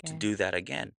that to again. do that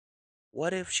again.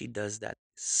 What if she does that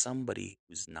to somebody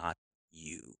who's not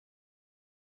you,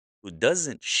 who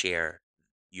doesn't share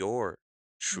your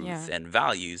truth Yeah. and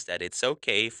values, that it's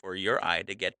okay for your eye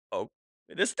to get poked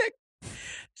with a stick?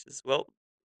 She says, well,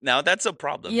 now that's a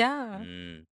problem. Yeah.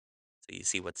 So you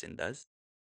see what sin does?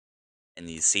 And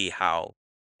you see how,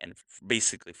 and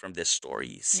basically from this story,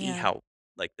 you see Yeah. how,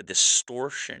 like, the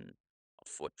distortion of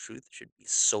what truth should be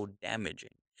so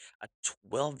damaging. A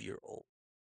 12-year-old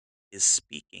is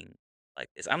speaking like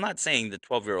this. I'm not saying the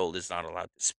 12-year-old is not allowed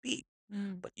to speak,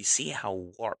 Mm. but you see how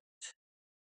warped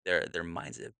their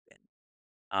minds have been.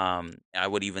 I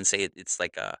would even say it's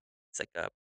like a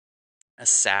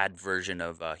sad version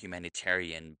of a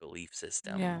humanitarian belief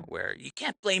system Yeah. where you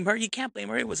can't blame her, you can't blame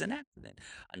her, it was an accident,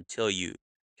 until you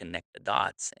connect the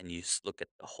dots and you look at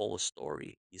the whole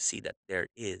story. You see that there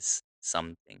is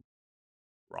something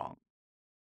wrong.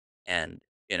 And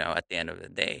at the end of the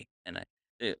day,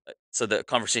 so the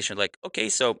conversation, like, okay,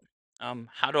 so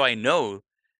how do I know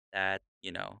that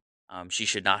she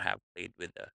should not have played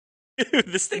with the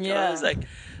the stick? I was Yeah. like,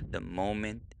 the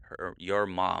moment your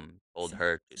mom told Said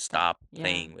her to to stop. stop Yeah.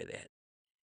 playing with it.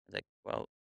 I was like, well,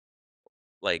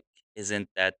 like, isn't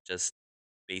that just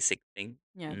basic thing?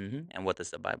 Yeah. And what does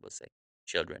the Bible say?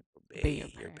 Children, Obey your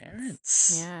obey your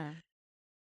parents. parents. Yeah.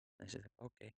 And she's like,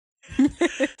 okay.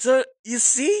 So you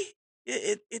see,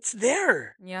 it's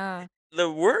there. Yeah. The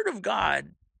Word of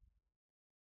God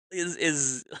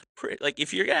is like,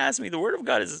 if you're gonna ask me, the Word of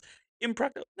God is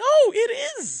impractical. No, it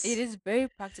It is. is very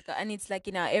practical, and it's like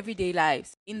in our everyday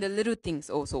lives, in Mm, the little things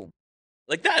also.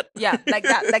 like that. Yeah, like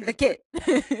that, like the kid.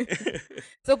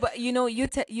 So, but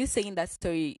you saying that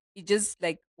story, it just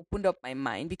like opened up my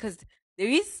mind because there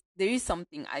is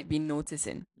something I've been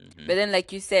noticing. Hmm. But then,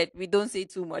 like you said, we don't say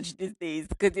too much these days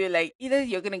because you're like, either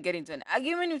you're gonna get into an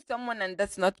argument with someone and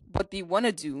that's not what they want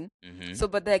to do. Hmm. So,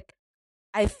 but like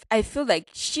I feel like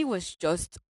she was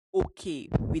just okay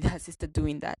with her sister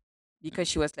doing that because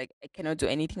she was like, I cannot do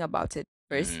anything about it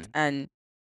first, Hmm. and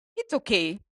it's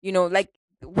okay. Like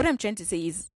what I'm trying to say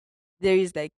is there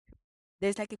is like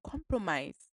there's like a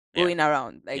compromise Yeah. going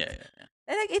around. Yeah. Like, Yeah.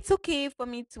 Yeah. it's okay for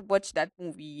me to watch that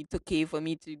movie. It's okay for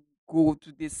me to go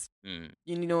to this,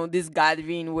 Mm, this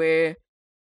gathering where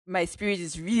my spirit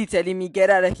is really telling me get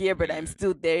out of here, but I'm mm,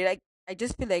 still there. Like, I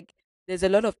just feel like there's a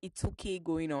lot of it's okay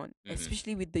going on, mm,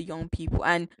 especially with the young people.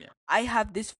 And yeah. I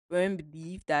have this firm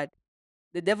belief that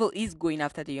the devil is going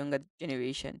after the younger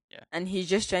generation, Yeah. and he's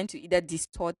just trying to either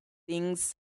distort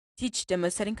things, teach them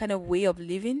a certain kind of way of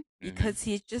living, Hmm. because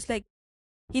he's just like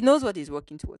he knows what he's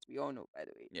working towards. We all know, by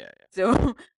the way. Yeah.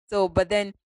 Yeah. So, but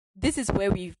then this is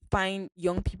where we find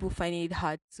young people finding it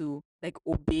hard to like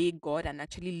obey God and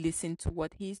actually listen to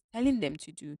what He's telling them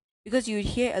to do. Because you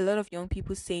hear a lot of young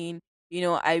people saying,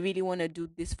 I really want to do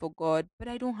this for God, but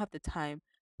I don't have the time.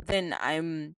 But then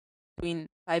I'm doing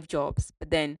 5 jobs, but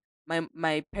then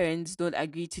my parents don't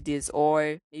agree to this,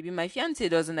 or maybe my fiance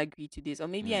doesn't agree to this, or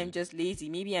maybe I'm Mm, just lazy,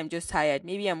 maybe I'm just tired,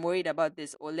 maybe I'm worried about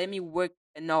this, or let me work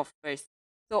enough first.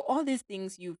 So all these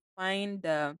things, you find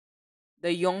the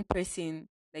young person,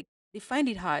 like, they find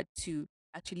it hard to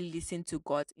actually listen to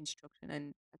God's instruction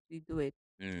and actually do it.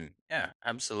 yeah,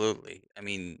 absolutely. I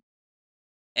mean,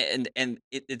 and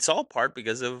it's all part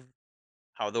because of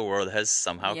how the world has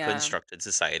somehow Yeah, constructed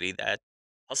society, that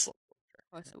hustle culture.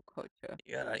 hustle culture.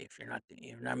 You gotta, if you're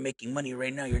not making money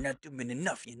right now, you're not doing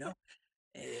enough.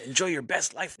 Enjoy your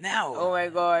best life now. Oh my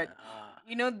God.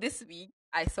 This week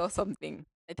I saw something.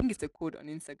 I think it's a code on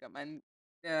Instagram, and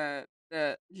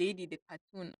the lady, the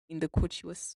cartoon in the code, she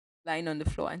was lying on the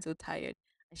floor and so tired,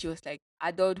 and she was like,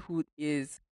 "Adulthood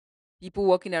is people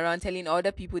walking around telling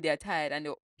other people they're tired, and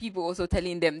the people also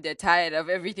telling them they're tired of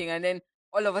everything, and then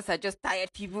all of us are just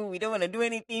tired people. We don't want to do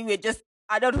anything. We're just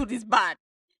adulthood is bad."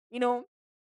 You know,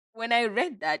 when I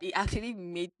read that, it actually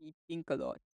made me think a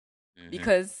lot Mm-hmm.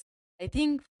 because I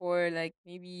think for like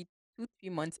maybe 2 3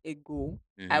 months ago,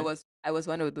 I Mm-hmm. was I was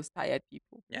one of those tired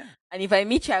people, Yeah. and if I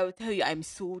meet you, I will tell you I'm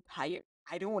so tired.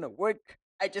 I don't want to work.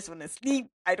 I just want to sleep.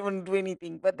 I don't want to do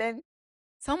anything. But then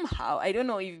somehow, I don't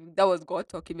know if that was God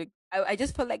talking. But I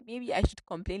just felt like maybe I should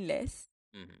complain less.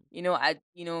 Mm-hmm. I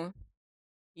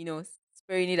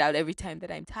figuring it out every time that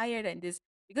I'm tired and this,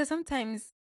 because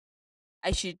sometimes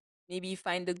I should maybe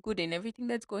find the good in everything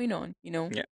that's going on, you know?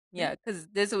 Yeah. Yeah. Yeah, because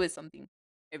there's always something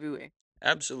everywhere.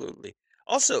 Absolutely.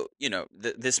 Also,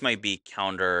 this might be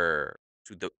counter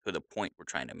to the point we're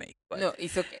trying to make, No,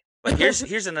 it's okay. but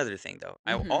here's another thing though.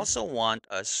 I Mm-hmm. also want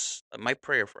us, my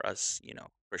prayer for us,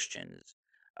 Christians,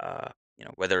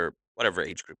 whether whatever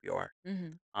age group you are.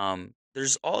 Mm-hmm.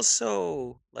 There's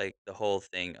also like the whole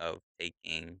thing of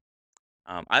taking.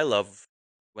 I love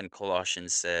when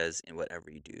Colossians says, "In whatever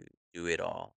you do, do it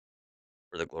all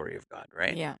for the glory of God."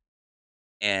 Right? Yeah.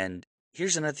 And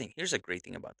here's another thing. Here's a great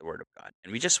thing about the Word of God,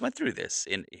 and we just went through this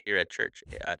in here at church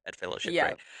at Fellowship, Yeah.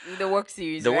 right? The work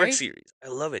series, The work right? series. I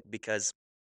love it because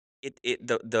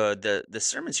the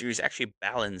sermon series actually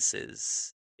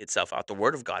balances itself out. The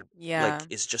Word of God like Yeah.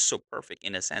 is just so perfect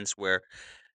in a sense where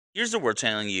here's the Word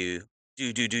telling you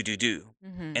do,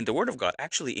 Mm-hmm. and the Word of God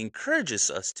actually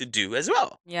encourages us to do as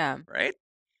well, Yeah. right?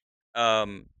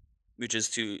 um, which is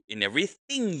to in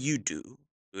everything you do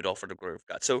it all for the glory of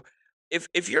God. So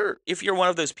if you're one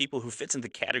of those people who fits in the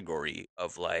category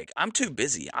of like I'm too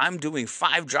busy, I'm doing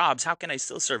 5 jobs, how can I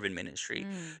still serve in ministry?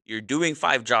 Mm. You're doing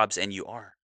 5 jobs and you are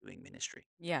doing ministry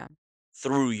Yeah.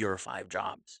 through your 5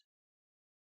 jobs.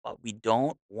 But we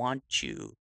don't want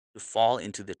you to fall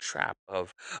into the trap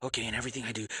of, okay, in everything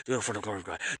I do it for the glory of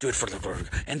God, do it for the glory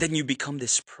of God. And then you become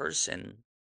this person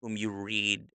whom you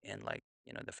read in like,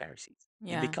 the Pharisees.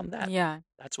 You Yeah. become that. Yeah.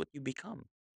 That's what you become.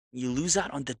 You lose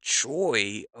out on the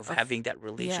joy of Of having that yeah.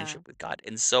 relationship with God.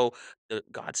 And so the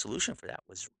God's solution for that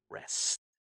was rest.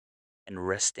 And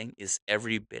resting is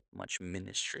every bit much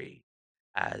ministry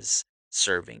as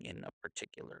serving in a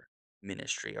particular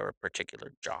ministry or a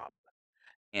particular job.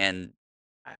 And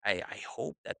I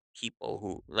hope that people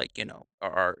who like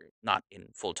are not in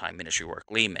full time ministry work,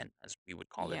 laymen as we would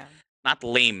call it, Yeah. not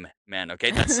lame men.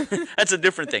 Okay, that's that's a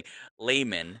different thing.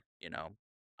 Laymen,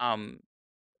 um,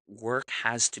 work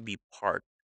has to be part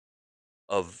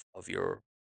of your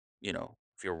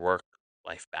of your work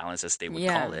life balance, as they would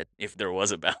call Yeah. it, if there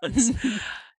was a balance.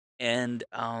 And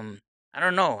I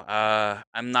don't know.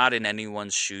 I'm not in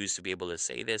anyone's shoes to be able to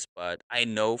say this, but I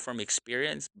know from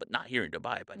experience, but not here in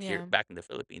Dubai, but here Yeah. back in the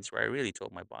Philippines, where I really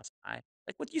told my boss, I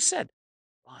like what you said,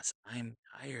 boss, I'm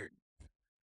tired.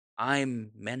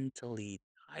 I'm mentally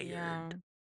Yeah. tired.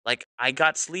 Like I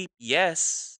got sleep,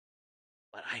 yes,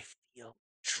 but I feel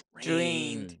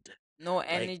Drained. drained. No Like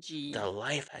the energy.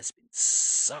 life has been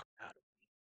sucked out of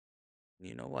me.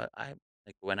 You know what? I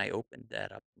like when I opened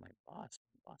that up to my boss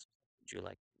was like, would you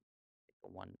like to take a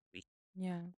 1 week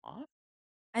Yeah. off?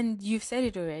 And you've said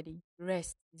it already.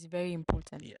 Rest is very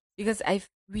important Yeah. because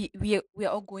we're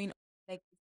all going like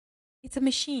it's a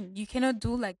machine. You cannot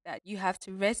do like that. You have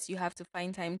to rest. You have to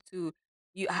find time to.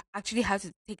 Actually have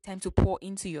to take time to pour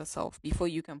into yourself before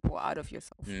you can pour out of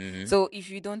yourself. Mhm. So if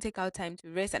you don't take out time to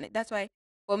rest, and that's why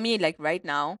for me, like right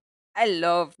now, I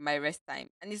love my rest time,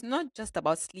 and it's not just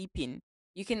about sleeping.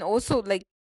 You can also like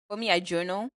for me, I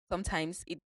journal sometimes.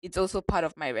 It's also part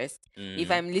of my rest. If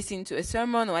Mhm. I'm listening to a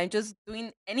sermon or I'm just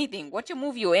doing anything, watch a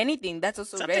movie or anything, that's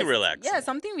also Something rest. Yeah, relaxing.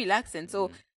 something relaxing. So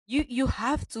Mhm. you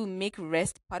have to make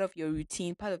rest part of your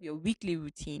routine, part of your weekly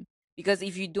routine, because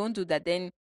if you don't do that,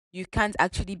 then you can't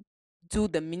actually do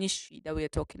the ministry that we're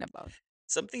talking about.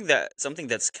 Something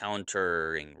that's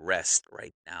countering rest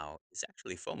right now is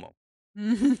actually FOMO.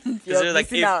 Because You're they're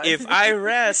like, missing out. if I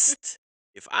rest,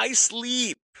 if I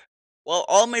sleep while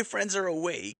all my friends are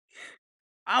awake,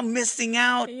 I'm missing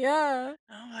out. Yeah.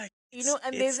 I'm like, And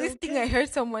there's it's this thing I okay. heard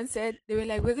someone said. They were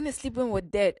like, "We're gonna sleep when we're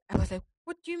dead." I was like,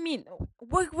 "What do you mean?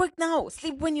 Work now.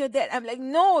 Sleep when you're dead." I'm like,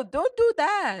 "No, don't do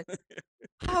that.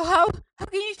 How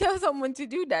can you tell someone to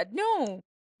do that? No,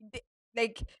 Th-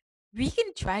 like we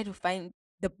can try to find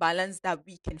the balance that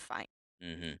we can find.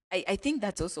 Hmm. I think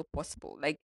that's also possible.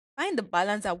 Like find the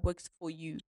balance that works for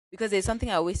you. Because there's something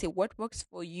I always say, what works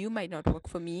for you might not work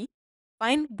for me.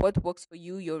 Find what works for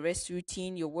you, your rest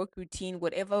routine, your work routine,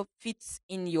 whatever fits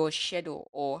in your schedule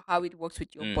or how it works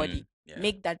with your Hmm. body. Yeah.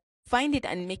 Make that find it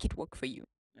and make it work for you.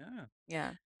 Yeah.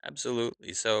 Yeah.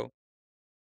 Absolutely. So,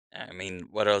 I mean,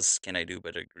 what else can I do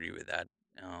but agree with that?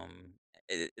 Um,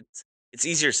 it's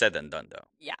easier said than done though,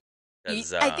 Yeah.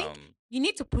 because I think you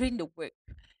need to put in the work.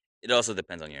 it also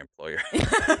depends on your employer.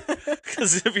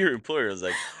 Because if your employer is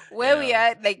like, you Where we know,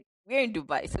 are, like we're in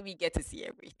Dubai, so we get to see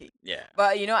everything. yeah,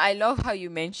 But I love how you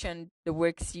mentioned the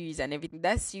work series and everything.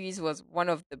 That series was one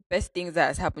of the best things that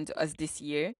has happened to us this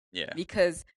year yeah,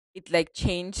 because it like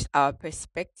changed our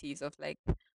perspectives of like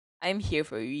I'm here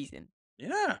for a reason.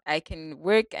 yeah, I can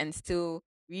work and still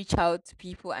reach out to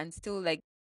people and still like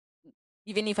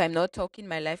Even if I'm not talking,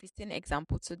 my life is still an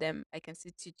example to them. I can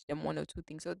still teach them one or two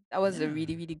things. So that was a Yeah.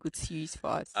 really, really good series for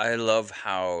us. I love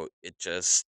how it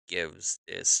just gives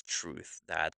this truth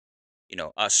that,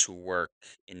 us who work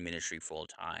in ministry full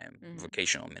time, Mm-hmm.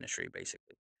 vocational ministry,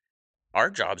 basically, our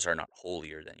jobs are not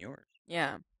holier than yours.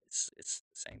 Yeah. It's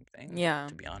the same thing, Yeah.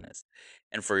 to be honest.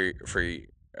 And for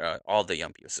all the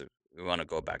young people, so we want to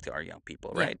go back to our young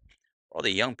people, Yeah. right? All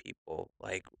the young people,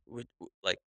 like,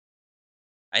 like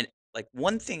I like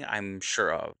one thing I'm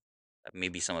sure of that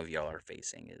maybe some of y'all are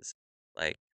facing is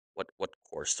like, what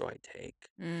course do I take?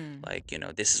 Mm. Like,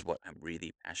 this is what I'm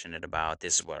really passionate about.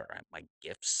 This is where my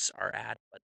gifts are at,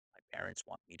 but my parents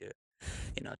want me to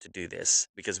do this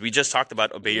because we just talked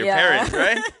about obey your Yeah. parents,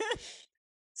 right?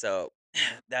 So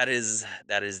that is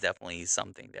definitely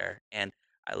something there. And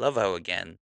I love how,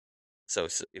 again,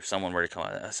 if someone were to come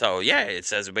out, so yeah, it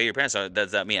says obey your parents. So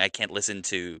does that mean I can't listen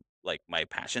to like my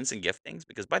passions and giftings?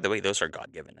 Because, by the way, those are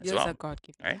God given as Those are well, God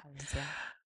given right? talents. Yeah.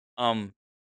 Um,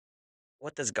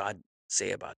 what does God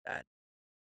say about that?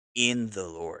 In the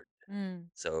Lord. Mm.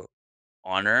 So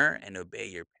honor and obey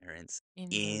your parents In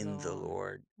the in the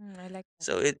Lord. Lord. I like that.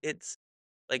 So it's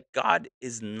like God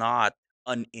is not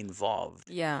uninvolved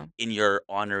Yeah. in your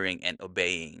honoring and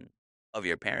obeying of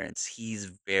your parents. He's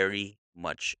very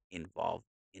much involved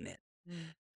in it.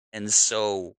 Mm. And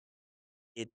so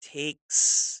it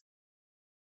takes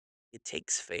it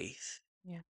takes faith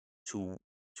Yeah. to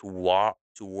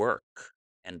work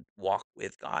and walk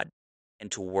with God,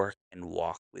 and to work and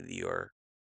walk with your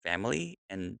family,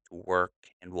 and to work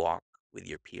and walk with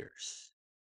your peers.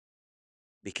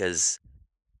 Because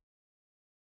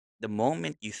the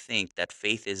moment you think that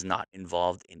faith is not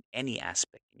involved in any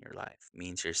aspect in your life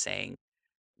means you're saying,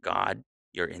 God,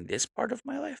 you're in this part of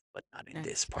my life, but not in Not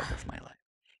this this part part. of my life.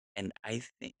 And I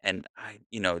think, and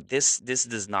this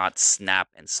does not snap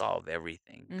and solve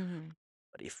everything. Mm-hmm.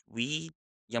 But if we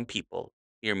young people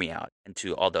hear me out, and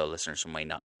to all the listeners who might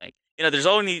not, like, there's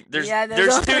only Yeah, there's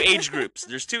there's all. two age groups.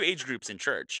 There's two age groups in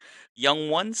church: young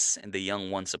ones and the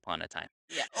young once upon a time.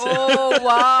 Yeah. So, Oh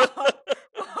wow.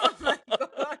 Oh my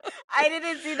god. I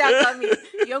didn't see that coming.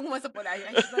 Young once upon I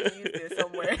should not use this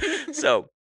somewhere. so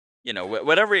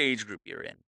whatever age group you're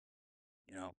in,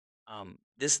 you know,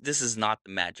 this is not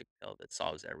the magic pill that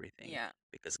solves everything, Yeah.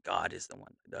 because God is the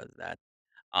one who does that.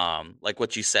 Like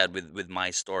what you said with my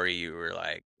story, you were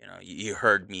like, you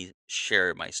heard me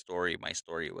share my story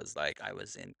was like, I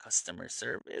was in customer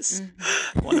service.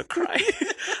 I want to cry. Mm-hmm.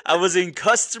 I was in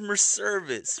customer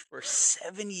service for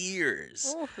 7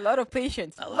 years. Oh, a lot of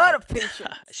patience. A A lot lot of of patience.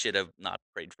 I should have not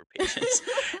prayed for patience.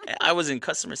 I was in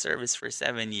customer service for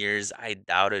 7 years. I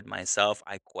doubted myself.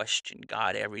 I questioned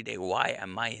God every day. Why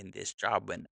am I in this job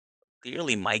when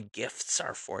clearly my gifts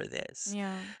are for this?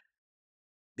 Yeah.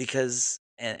 Because,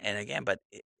 and again, but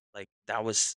like, that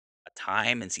was a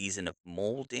time and season of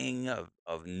molding,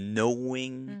 of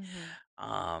knowing. Mm-hmm.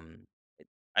 um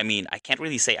I mean, I can't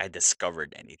really say I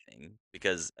discovered anything,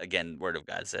 because, again, word of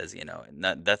God says,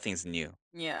 nothing's new,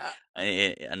 Yeah.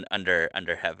 and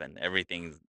under heaven,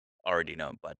 everything's already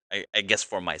known. But I guess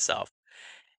for myself,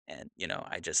 and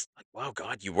I just like, wow,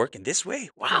 God, you work in this way,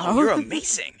 wow, Wow. you're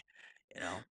amazing.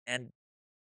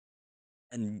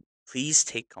 And please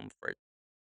take comfort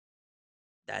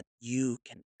that you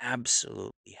can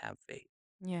absolutely have faith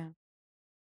Yeah.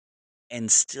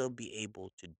 and still be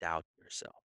able to doubt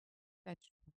yourself. That's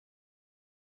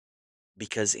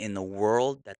Because in a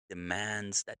world that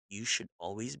demands that you should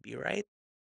always be right,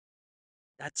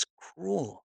 that's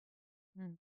cruel.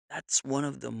 mm. That's one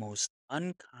of the most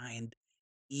unkind,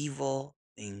 evil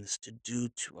things to do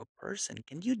to a person.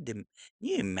 Can you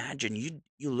imagine, you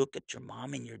look at your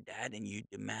mom and your dad and you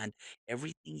demand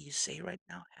everything you say right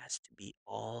now has to be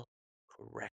all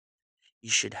correct. You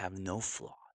should have no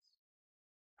flaw,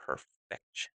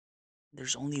 perfection.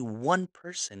 There's only one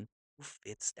person who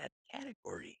fits that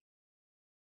category: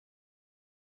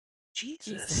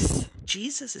 Jesus. Jesus.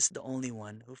 Jesus is the only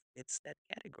one who fits that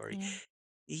category. Yeah.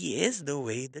 He is the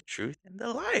way, the truth, and the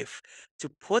life. To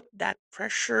put that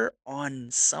pressure on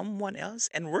someone else,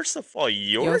 and worst of all,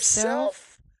 Yourself.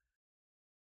 yourself,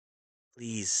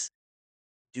 please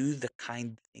do the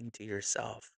kind thing to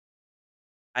yourself.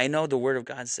 I know the word of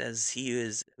God says he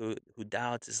is who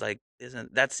doubts is like,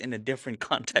 isn't that's in a different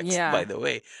context, by Yeah. the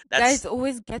way. Guys, That's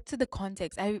always get to the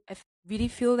context. I really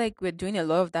feel like we're doing a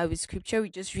lot of that with scripture. We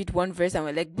just read one verse and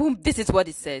we're like, boom, this is what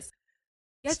it says.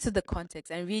 Get to the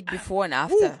context and read before and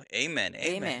woo, after. amen,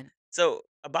 amen. Amen. So,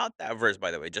 about that verse, by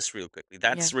the way, just real quickly,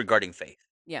 Yeah. that's regarding faith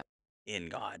Yeah. in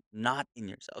God, not in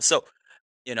yourself. So,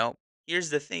 you know, here's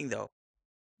the thing though.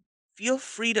 Feel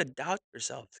free to doubt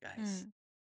yourselves, guys. Mm.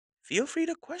 Feel free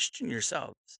to question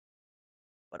yourselves.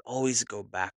 but always go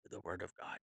back to the Word of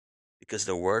God, because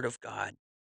the Word of God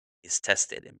is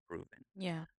tested and proven.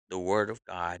 Yeah. The Word of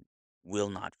God will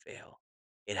not fail.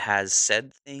 It has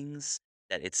said things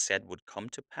that it said would come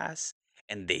to pass,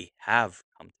 and they have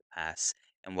come to pass.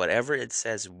 And whatever it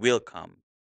says will come,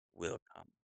 will come.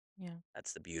 Yeah.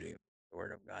 That's the beauty of the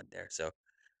Word of God there. So,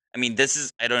 I mean, this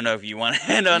is, I don't know if you want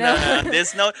to end on, No. on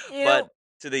this note, you but know,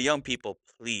 to the young people,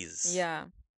 please. yeah.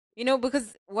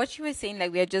 Because what you were saying,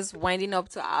 like, we are just winding up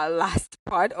to our last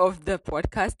part of the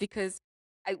podcast, because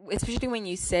especially when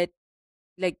you said,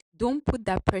 like, don't put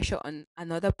that pressure on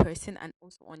another person and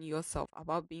also on yourself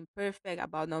about being perfect,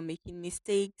 about not making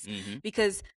mistakes, Mm-hmm.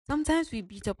 because sometimes we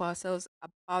beat up ourselves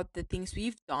about the things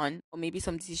we've done, or maybe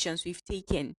some decisions we've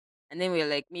taken, and then we're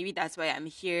like, maybe that's why I'm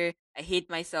here. I hate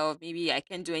myself. Maybe I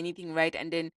can't do anything right,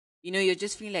 and then you're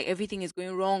just feeling like everything is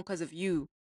going wrong because of you.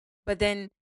 But then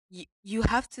you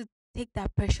have to take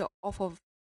that pressure off of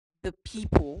the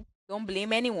people. Don't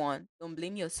blame anyone. Don't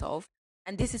blame yourself.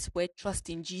 And this is where trust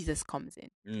in Jesus comes in.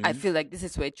 I Mm-hmm. feel like this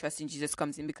is where trust in Jesus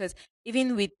comes in, because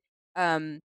even with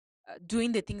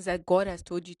doing the things that God has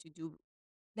told you to do,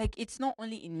 like, it's not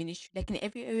only in ministry, like in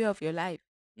every area of your life,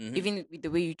 Mm-hmm. even with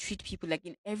the way you treat people, like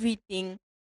in everything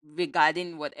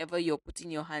regarding whatever you're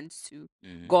putting your hands to,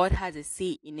 Mm-hmm. God has a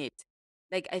say in it.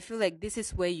 Like, I feel like this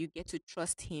is where you get to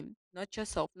trust Him, not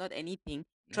yourself, not anything.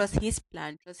 Mm-hmm. Trust His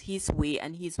plan, trust His way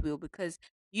and His will, because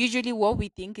usually what we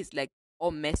think is like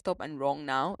all messed up and wrong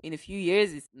now, in a few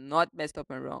years, it's not messed up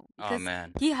and wrong, Oh, because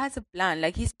man. He has a plan.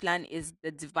 Like, His plan is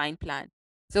the divine plan.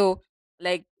 So,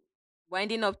 like,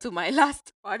 winding up to my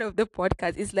last part of the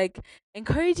podcast is like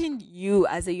encouraging you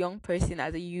as a young person,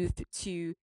 as a youth,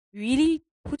 to really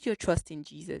put your trust in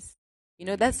Jesus.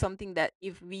 That's Mm-hmm. something that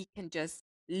if we can just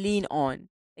lean on,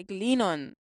 like lean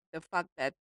on the fact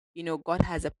that, God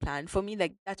has a plan for me.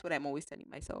 Like, that's what I'm always telling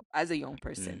myself as a young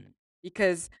person, Mm-hmm.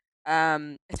 because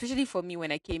especially for me,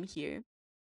 when I came here,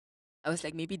 I was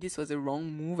like, maybe this was a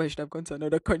wrong move. I should have gone to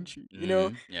another country.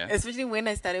 Mm-hmm. Yeah. Especially when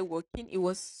I started working, it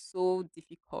was so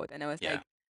difficult. And I was Yeah. like,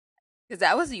 because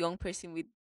I was a young person with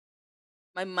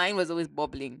my mind was always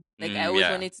bubbling. Like, I Mm, always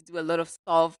yeah. wanted to do a lot of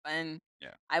stuff, and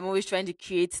Yeah. I'm always trying to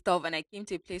create stuff. And I came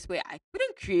to a place where I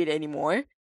couldn't create anymore.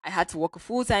 I had to work a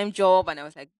full time job, and I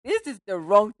was like, this is the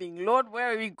wrong thing. Lord,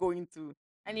 where are we going to?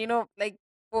 And Mm. like,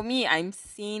 for me, I'm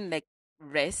seeing like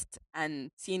rest and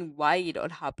seeing why it all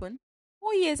happened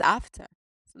 4 years after.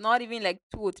 So not even like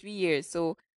 2 or 3 years.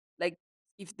 So, like,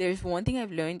 if there's one thing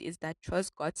I've learned is that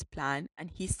trust God's plan and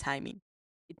His timing.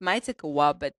 It might take a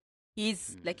while, but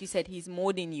He's, like you Mm. said, He's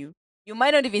molding you. You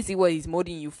might not even see what He's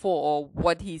molding you for or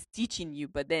what He's teaching you,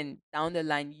 but then down the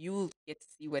line, you'll get to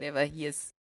see whatever He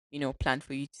has, planned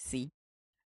for you to see.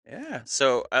 Yeah.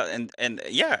 So, and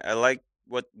yeah, I like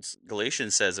what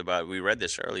Galatians says about. We read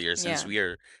this earlier. Since Yeah. we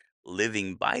are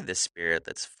living by the Spirit,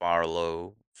 let's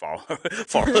follow.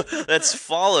 Let's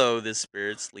follow the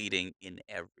Spirit's leading in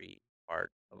every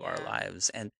part of our Yeah. lives.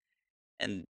 And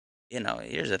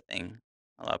here's the thing.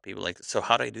 A lot of people like. So,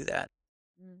 how do I do that?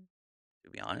 Mm. To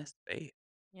be honest, faith.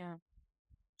 Yeah.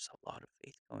 There's a lot of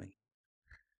faith going.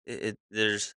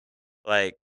 There's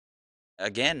like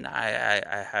again,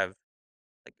 I have.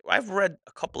 Like I've read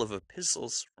a couple of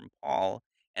epistles from Paul,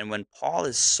 and when Paul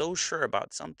is so sure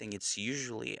about something, it's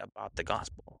usually about the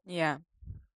gospel. Yeah.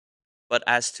 But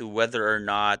as to whether or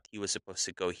not he was supposed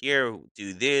to go here,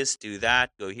 do this, do that,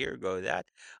 go here, go that,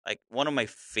 like one of my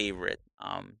favorite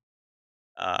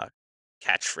uh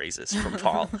catchphrases from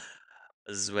Paul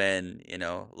was when,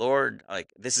 Lord,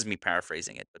 like this is me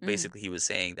paraphrasing it, but Mm. basically he was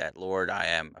saying that, Lord, I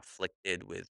am afflicted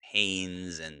with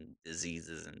pains and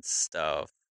diseases and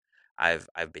stuff.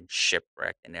 I've been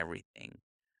shipwrecked and everything.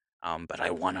 But I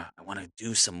wanna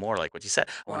do some more, like what you said.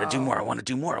 I wanna do more. I Wow. wanna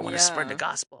do more. I wanna spread the Yeah.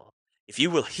 gospel. If you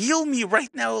will heal me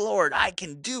right now, Lord, I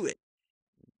can do it.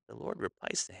 The Lord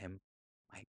replies to him,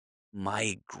 My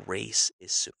my grace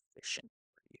is sufficient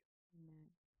for you. Mm.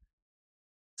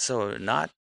 So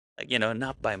not like,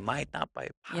 not by might, not by Yeah,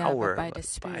 but power, by but the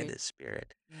by Spirit. the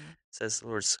Spirit. Yeah. Says the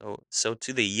Lord. So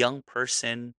to the young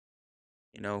person,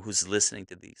 who's listening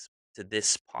to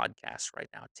this podcast right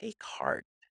now, take heart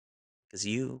because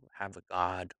you have a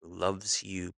God who loves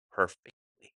you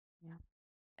perfectly, Yeah.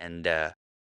 and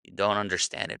you don't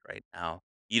understand it right now.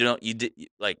 You don't.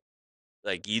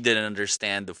 Like you didn't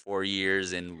understand the 4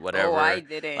 years in Oh, I whatever.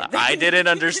 didn't. I didn't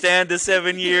understand the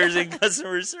 7 years in Yeah.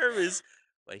 customer service.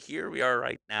 But here we are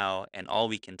right now, and all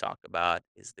we can talk about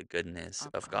is the goodness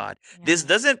Of of God. God. This Yeah.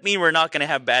 doesn't mean we're not going to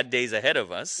have bad days ahead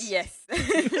of us. Yes.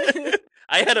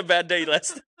 I had a bad day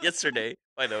yesterday,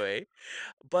 by the way.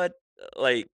 But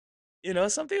like,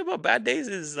 something about bad days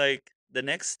is like the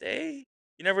next day.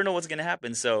 you never know what's gonna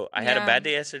happen. So I had a Yeah. bad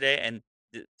day yesterday, and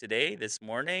today, this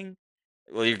morning,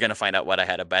 well, you're gonna find out what I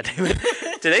had a bad day with.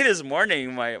 Today, this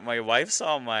morning, my wife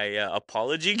saw my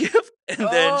apology gift, and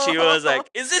then she was Oh. like,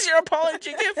 "Is this your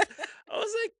apology gift?" I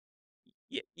was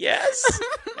like, yes,"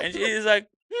 and she's like,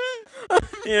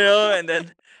 "Hmm," and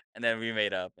then we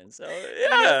made up, and so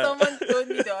yeah. Someone told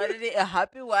me the other day, a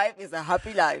happy wife is a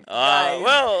happy life, guys.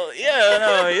 Well,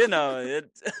 yeah, no,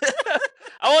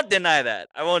 I won't deny that.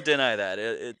 I won't deny that.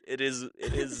 It is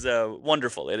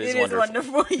wonderful. It is It is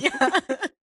wonderful. wonderful. Yeah.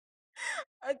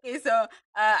 Okay, so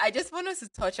I just want us to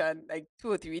touch on like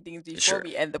two or three things before Sure.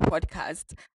 we end the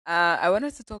podcast. I want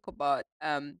us to talk about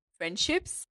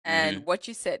friendships Hmm. and what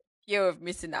you said, fear of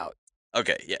missing out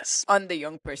Okay. Yes. on the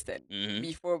young person Hmm.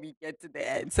 before we get to the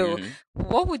end. So, Hmm.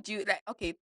 what would you like?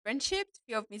 Okay, friendships,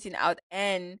 fear of missing out,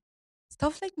 and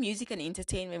stuff like music and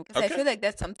entertainment, because I Okay. feel like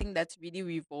that's something that's really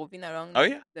revolving Oh around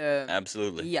yeah. the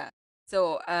Absolutely. yeah.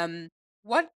 So,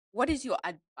 what is your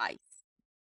advice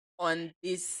on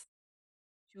these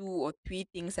two or three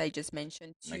things I just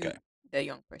mentioned to Okay. the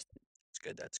young person? That's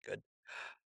good. That's good.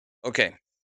 Okay.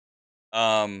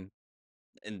 Um,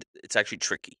 and it's actually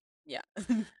tricky, Yeah.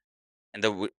 and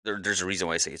there's a reason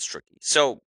why I say it's tricky.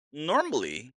 So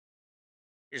normally,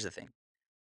 here's the thing.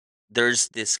 There's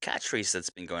this catchphrase that's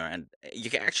been going on, and you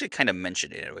can actually kind of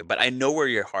mention it in a way, but I know where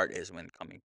your heart is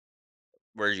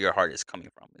where your heart is coming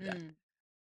from with that.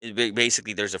 Mm.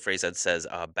 Basically, there's a phrase that says,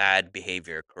 "Bad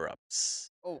behavior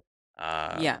corrupts, Oh,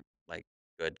 uh, yeah. like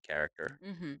good character,"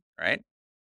 Mm-hmm. right?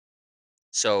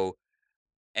 So,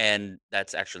 and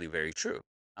that's actually very true.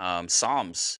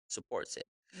 Psalms supports it.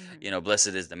 Mm-hmm. Blessed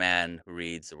is the man who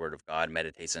reads the word of God,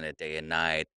 meditates on it day and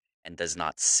night, and does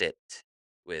not sit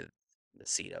with the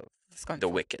seat of the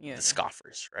Scornful. wicked, Yeah, the yeah.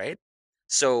 scoffers, right?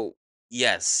 So,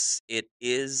 yes, it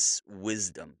is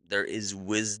wisdom. There is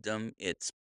wisdom.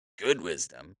 It's good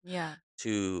wisdom Yeah.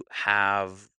 to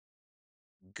have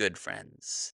good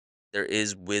friends. There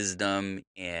is wisdom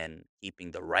in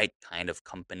keeping the right kind of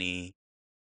company.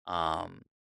 Um,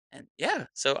 and yeah,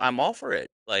 so I'm all for it.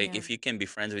 Like, Yeah. if you can be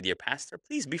friends with your pastor,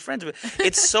 please be friends with.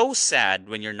 It's so sad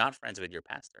when you're not friends with your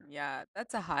pastor. Yeah,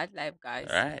 that's a hard life, All guys.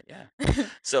 right, yeah.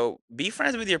 So be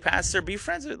friends with your pastor. Be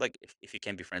friends with, like, if you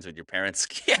can be friends with your parents,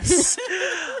 yes.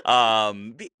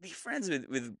 Be friends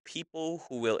with people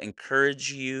who will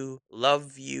encourage you,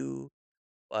 love you,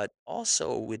 but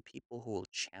also with people who will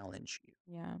challenge you.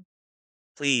 Yeah.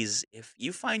 Please, if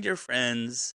you find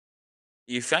yourself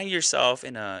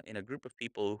in a group of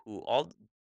people who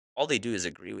all they do is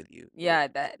agree with you. Yeah,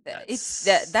 that it's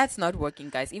that That's that's not working,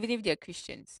 guys. Even if they're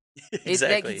Christians, it's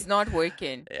like it's exactly. not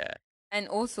working. Yeah. And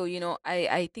also,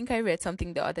 I think I read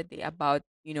something the other day about,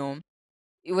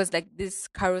 it was like this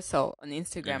carousel on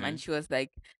Instagram, and Mhm. she was like,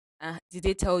 "Did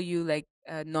they tell you like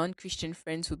non-Christian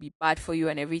friends will be bad for you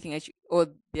and everything,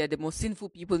 or they're the most sinful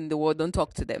people in the world? Don't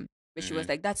talk to them." But she was Mhm.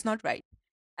 like, "That's not right."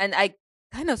 And I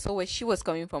kind of saw where she was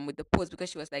coming from with the post, because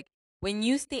she was like, "When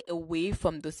you stay away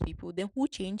from those people, then who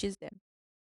changes them?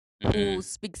 Who Mhm.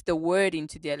 speaks the word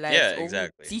into their lives, Yeah, or who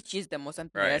exactly. teaches them, or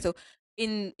something like that?" Right. So,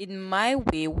 in my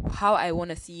way, how I want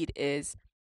to see it is,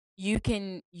 you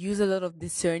can use a lot of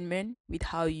discernment with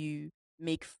how you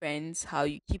make friends, how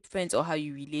you keep friends, or how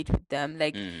you relate with them.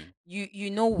 Like, Mhm. you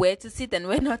know where to sit and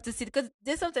where not to sit, because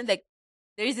there's sometimes like,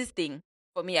 there is this thing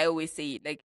for me. I always say it,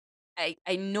 like,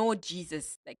 I know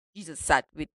Jesus, like Jesus sat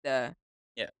with the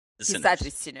Yeah. The he sat sinners.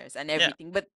 with sinners and Yeah.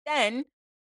 everything, but then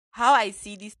how I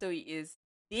see this story is,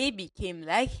 they became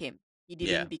like him. He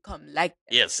Yeah. didn't become like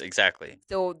them. Yes, exactly.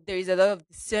 So there is a lot of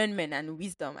discernment and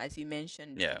wisdom, as you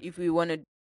mentioned. Yeah. If we want to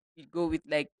go with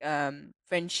like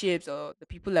friendships or the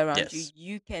people around you, Yes.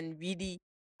 you can really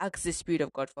ask the Spirit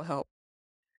of God for help.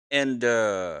 And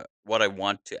what I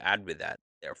want to add with that,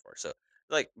 therefore, so,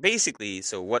 like, basically,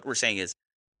 so what we're saying is,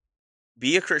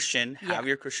 be a Christian, Yeah. have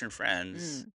your Christian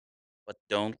friends, Mm. but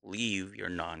don't leave your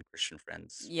non-Christian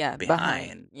friends Yeah. Behind.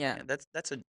 behind. Yeah. Yeah,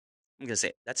 I'm gonna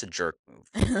say that's a jerk move.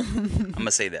 I'm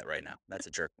gonna say that right now. That's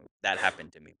a jerk move. That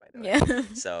happened to me, by the way.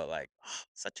 Yeah. So, like,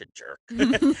 such a jerk.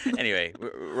 Anyway,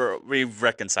 we've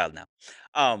reconciled now.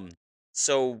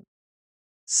 So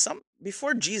some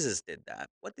before Jesus did that,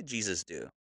 what did Jesus do?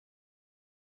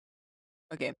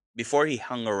 Okay. Before he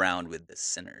hung around with the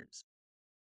sinners,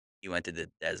 he went to the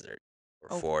desert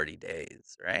for Oh. 40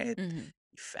 days, right? Mm-hmm.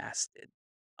 He fasted.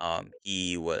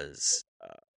 He was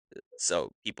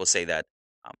so people say that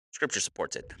scripture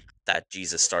supports it that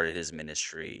Jesus started his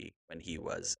ministry when he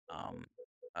was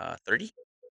 30,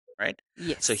 right?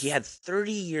 So he Yes. had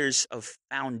 30 years of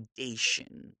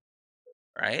foundation,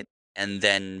 right? And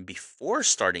then before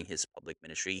starting his public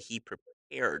ministry, he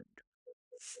prepared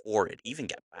for it, even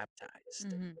got baptized.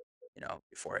 Mm-hmm.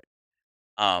 before it.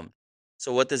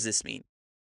 So what does this mean?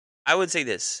 I would say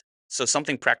this. So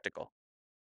something practical.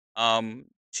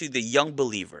 To the young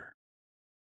believer,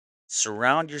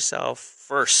 surround yourself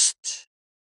first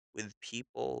with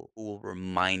people who will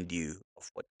remind you of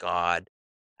what God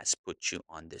has put you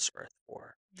on this earth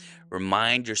for.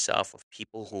 Remind yourself of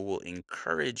people who will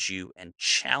encourage you and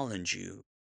challenge you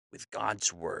with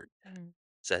God's word Mm.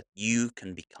 so that you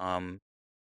can become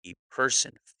a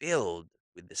person filled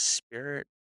with the Spirit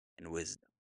and wisdom.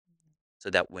 So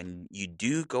that when you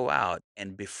do go out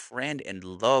and befriend and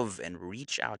love and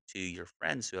reach out to your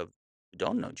friends who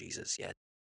don't know Jesus yet,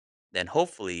 then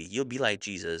hopefully you'll be like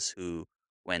Jesus, who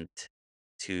went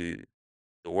to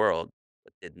the world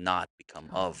but did not become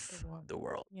of the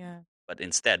world, Yeah, but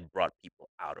instead brought people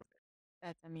out of it.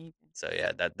 that's amazing. So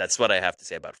yeah, that's what I have to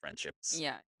say about friendships.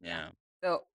 Yeah, yeah. Yeah.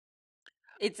 So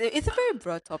it's a very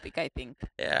broad topic, I think.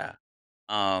 Yeah.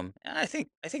 And I think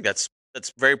that's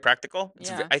very practical.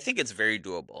 Yeah. I think it's very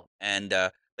doable. And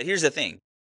but here's the thing.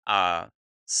 Uh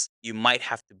you might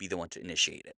have to be the one to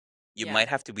initiate it. You Yeah. might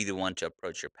have to be the one to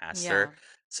approach your Yeah. pastor.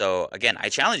 So again, I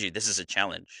challenge you. This is a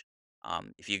challenge.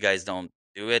 If you guys don't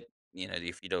do it,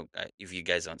 if you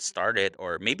guys don't start it,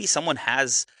 or maybe someone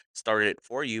has started it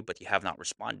for you but you have not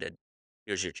responded,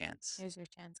 here's your chance. Here's your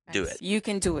chance, guys. Do it. You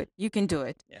can do it. You can do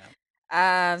it.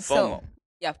 Yeah. So FOMO.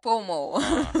 yeah,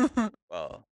 FOMO.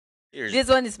 Well, here's This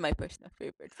one is my personal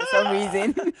favorite for some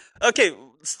reason. Okay,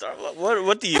 start.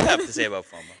 What do you have to say about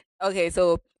FOMO? Okay,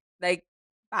 so like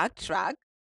backtrack.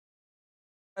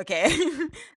 Okay.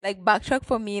 Like backtrack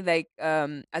for me, like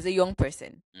as a young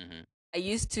person. Mm-hmm.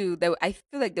 I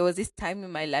feel like there was this time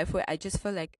in my life where I just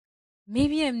felt like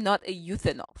maybe I'm not a youth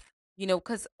enough.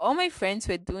 Because all my friends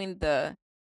were doing the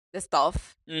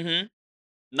stuff. Mm-hmm.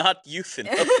 Not youth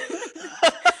enough.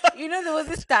 There was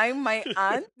this time my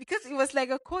aunt, because it was like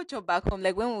a culture back home,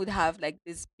 like when we would have like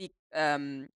this big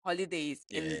holidays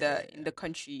in the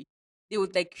country, they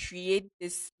would like create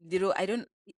this little, I don't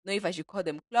know if I should call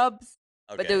them clubs,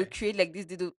 but they Okay. would create like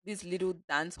these little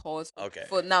dance halls Okay.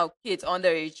 for now kids,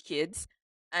 underage kids,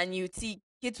 and you'd see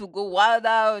kids would go wild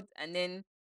out, and then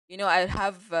I'd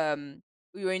have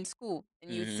we were in school,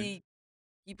 and you'd Mm-hmm. see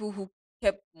people who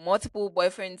kept multiple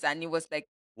boyfriends, and it was like,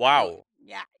 Wow.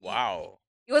 yeah, Wow.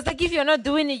 it was like if you're not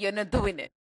doing it, you're not doing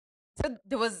it. So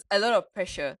there was a lot of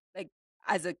pressure, like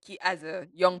as a kid, as a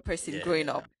young person growing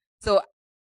Yeah. up. So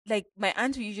like my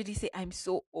aunt would usually say I'm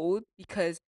so old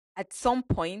because at some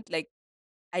point, like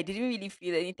I didn't really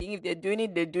feel anything. If they're doing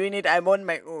it, they're doing it. I'm on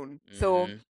my own. So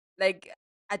Mm-hmm. like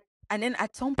and then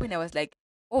at some point I was like,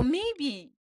 oh,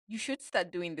 maybe you should start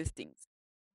doing these things.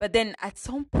 But then at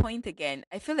some point again,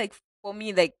 I feel like for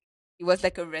me, like it was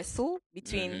like a wrestle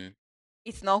between Mm-hmm.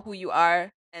 it's not who you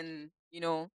are, and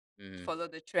Mm-hmm. follow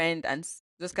the trend and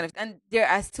those kind of, and there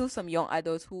are still some young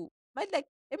adults who might like,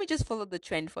 let me just follow the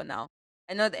trend for now,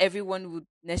 and not everyone would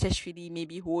necessarily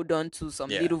maybe hold on to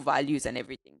some Yeah. little values and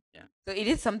everything. Yeah. So it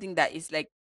is something that is like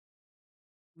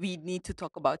we need to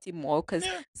talk about it more, because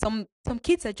Yeah. some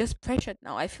kids are just pressured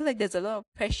now. I feel like there's a lot of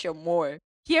pressure, more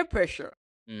peer pressure.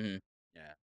 Mm-hmm.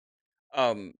 Yeah.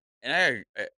 And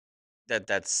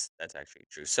that's actually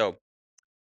true. So,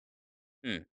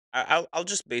 I'll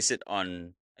just base it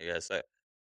on, I guess,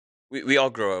 we all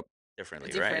grow up differently,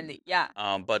 right? Differently, yeah.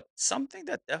 But something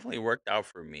that definitely worked out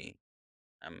for me.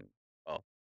 Well,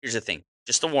 here's the thing.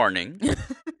 Just a warning.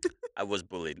 I was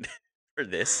bullied for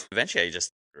this. Eventually, I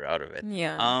just grew out of it.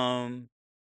 Yeah.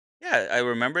 Yeah, I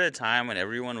remember the time when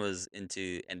everyone was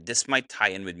into, and this might tie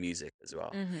in with music as well.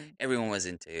 Mm-hmm. Everyone was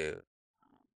into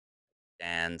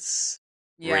dance,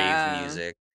 rave Yeah.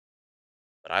 music,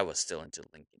 but I was still into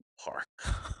Linkin Park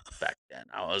back then.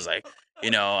 I was like,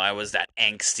 I was that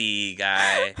angsty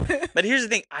guy. But here's the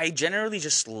thing: I generally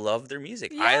just love their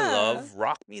music. I Yeah. love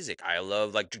rock music. I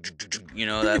love like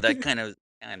that kind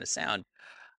of sound.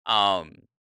 Um,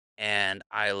 and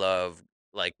I love,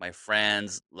 like, my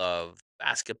friends love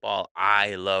basketball.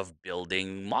 I love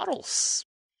building models.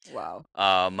 Wow.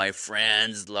 My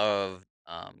friends love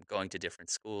going to different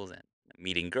schools and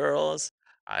meeting girls.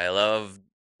 I love,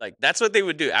 like, that's what they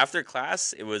would do after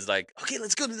class. It was like, okay,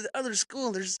 let's go to the other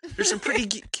school. There's some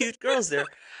pretty cute girls there.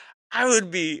 I would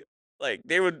be like,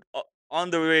 they would on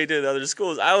the way to the other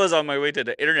schools. I was on my way to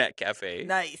the internet cafe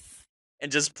Nice.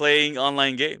 and just playing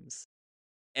online games.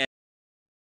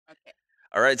 Okay.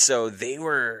 All right, so they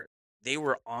were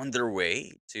on their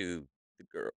way to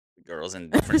the girls in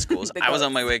different schools. The I was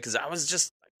on my girls. way because I was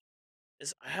just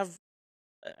like,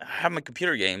 I have my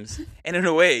computer games, and in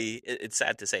a way, it's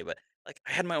sad to say, but like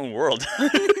I had my own world.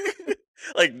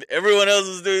 Like everyone else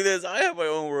was doing this, I have my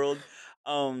own world.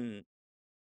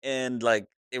 And like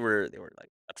they were like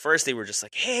at first they were just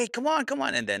like, "Hey, come on, come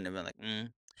on," and then they were like,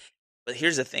 But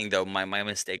here's the thing, though. My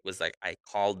mistake was like I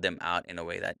called them out in a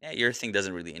way that, yeah, your thing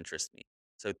doesn't really interest me.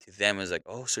 So to them, it was like,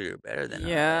 oh, so you're better than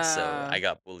us. So Yeah. I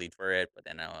got bullied for it, but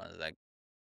then I was like,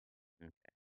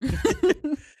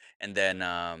 and then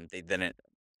they didn't.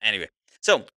 Anyway,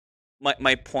 so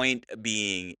my point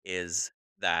being is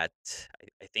that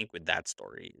I think with that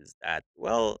story is that,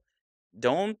 well,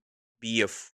 don't be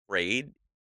afraid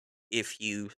if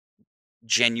you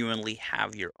genuinely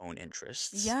have your own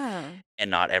interests Yeah.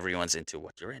 and not everyone's into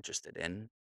what you're interested in.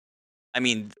 I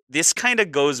mean, this kind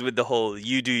of goes with the whole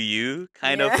 "you do you"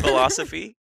 kind of Yeah.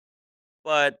 philosophy,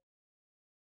 but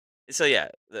so yeah,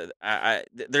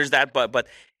 there's that. But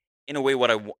in a way, what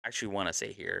I actually want to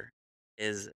say here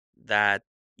is that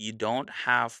you don't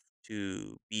have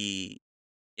to be,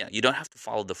 you don't have to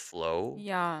follow the flow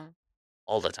Yeah.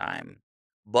 all the time.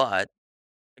 But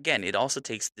again, it also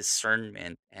takes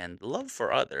discernment and love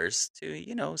for others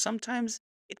to, sometimes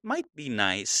it might be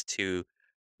nice to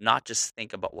not just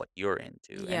think about what you're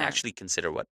into and Yeah. actually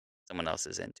consider what someone else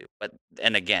is into. But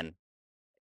and again,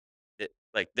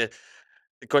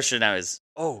 the question now is,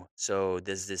 oh, so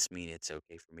does this mean it's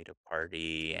okay for me to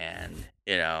party and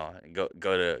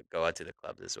go out to the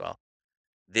clubs as well?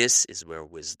 This is where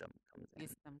wisdom comes in,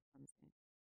 Wisdom comes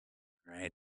in.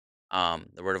 right?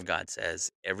 The Word of God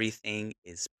says everything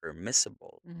is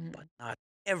permissible, but Mm-hmm. not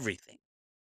everything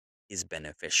is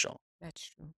beneficial. That's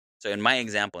true. So in my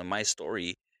example, in my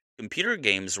story, computer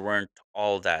games weren't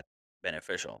all that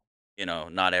beneficial.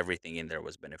 Not everything in there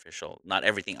was beneficial. Not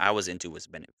everything I was into was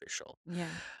beneficial. Yeah.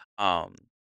 Um,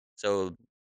 so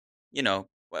well,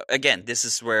 again, this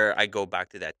is where I go back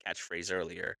to that catchphrase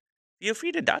earlier. Feel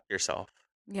free to doubt yourself,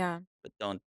 Yeah. but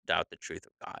don't doubt the truth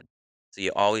of God. So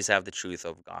you always have the truth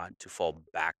of God to fall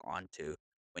back onto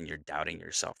when you're doubting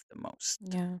yourself the most.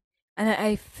 Yeah. And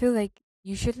I feel like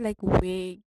you should like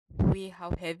weigh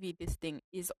how heavy this thing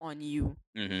is on you.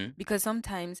 Mm-hmm. Because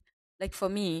sometimes, like for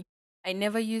me, I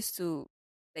never used to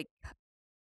like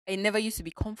I never used to be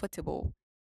comfortable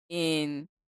in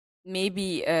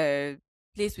maybe a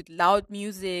place with loud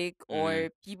music Mm-hmm. or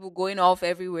people going off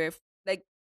everywhere. Like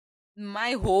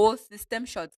my whole system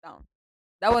shuts down.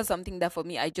 That was something that for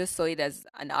me, I just saw it as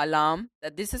an alarm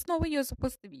that this is not where you're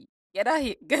supposed to be. Get out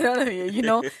here, get out of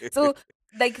here. So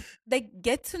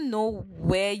get to know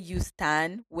where you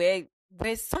stand, where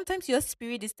sometimes your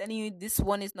spirit is telling you this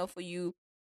one is not for you.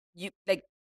 You like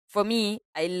for me,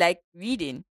 I like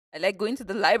reading. I like going to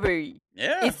the library.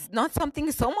 Yeah. It's not something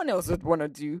someone else would want to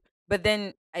do, but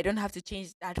then I don't have to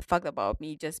change that fact about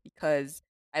me just because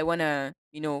I want to,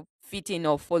 fit in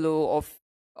or follow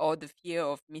or the fear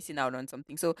of missing out on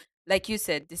something. So, like you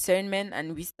said, discernment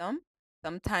and wisdom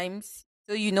sometimes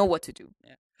so you know what to do.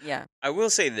 Yeah. Yeah. I will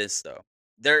say this though.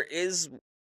 There is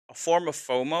a form of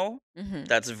FOMO Mm-hmm.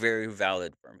 that's very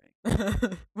valid for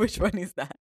me. Which one is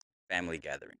that? Family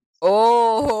gatherings.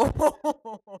 Oh.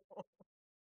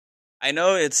 I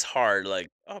know it's hard, like,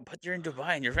 oh, but you're in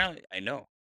Dubai and your family. I know.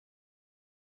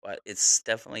 But it's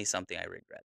definitely something I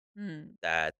regret. Hmm.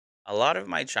 That a lot of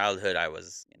my childhood I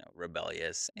was,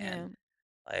 rebellious Yeah. and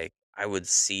like I would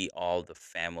see all the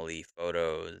family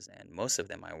photos and most of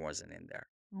them I wasn't in there.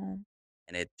 Oh.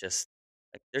 And it just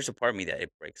like there's a part of me that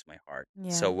it breaks my heart. Yeah.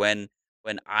 So when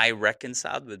I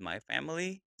reconciled with my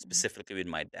family, specifically with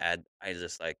my dad, I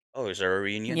just like, oh, is there a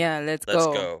reunion? Yeah, let's Let's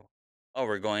go. go. Oh,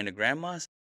 we're going to grandma's?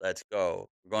 Let's go.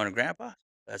 We're going to grandpa's?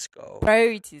 Let's go.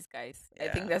 Priorities, guys. I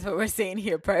think Yeah. that's what we're saying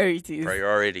here. Priorities.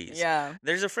 Priorities. Yeah.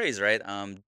 There's a phrase, right?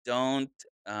 Don't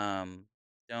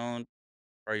don't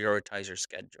prioritize your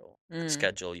schedule. Mm.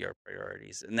 Schedule your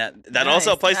priorities. And that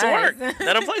also Nice, applies to nice. work.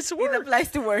 That applies to It work.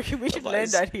 applies to work. We It should learn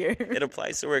applies that here. it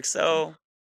applies to work. So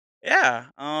yeah.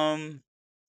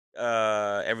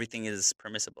 Everything is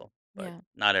permissible, but Yeah.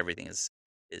 not everything is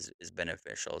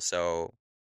beneficial. So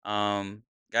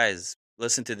guys,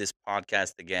 listen to this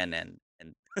podcast again and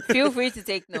Feel free to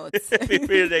take notes. feel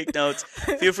free to take notes.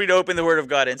 Feel free to open the Word of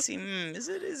God and see. Is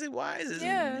it wise?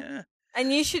 Yeah. Yeah.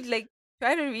 And you should like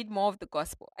try to read more of the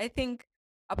gospel. I think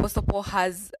Apostle Paul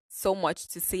has so much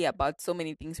to say about so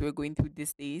many things we're going through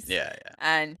these days. Yeah.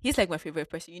 And he's like my favorite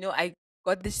person. I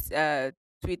got this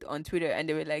tweet on Twitter and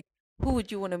they were like, who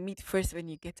would you want to meet first when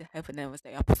you get to heaven? And I was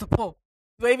like, Apostle Paul.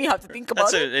 Do I even have to think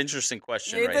That's about it? an interesting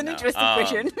question It's right an now. interesting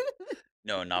question.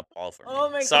 No, not Paul for me.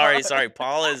 Oh my Sorry. God.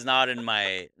 Paul is not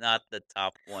the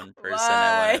top one person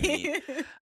I want to meet.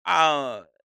 Why?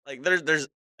 Like there's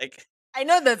like I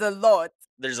know there's a lot.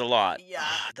 there's a lot. Yeah.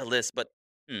 The list, but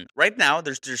right now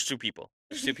there's two people.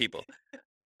 There's two people.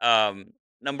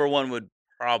 Number one would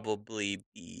probably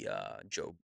be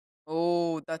Job.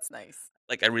 Oh, that's nice.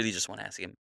 Like I really just want to ask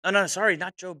him, Oh no, sorry,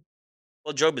 not Job.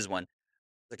 Well, Job is one.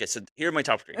 Okay, so here are my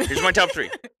top three. Here's my top three.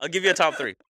 I'll give you a top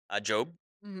three. Job,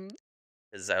 Hmm.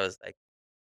 because I was like,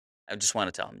 I just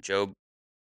want to tell him, Job,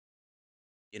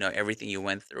 everything you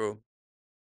went through,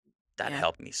 that Yeah.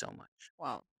 helped me so much.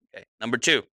 Wow. Okay, number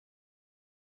two,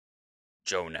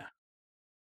 Jonah,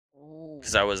 Oh.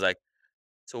 because I was like,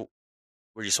 so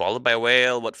were you swallowed by a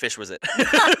whale? What fish was it?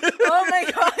 Oh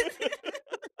my god.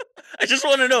 I just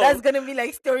want to know. That's gonna be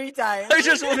like story time. I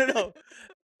just want to know.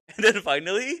 And then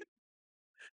finally,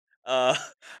 I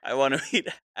want to meet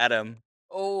Adam.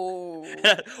 Oh.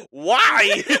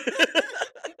 Why?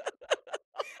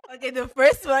 Okay, the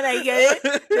first one I get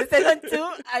it. The second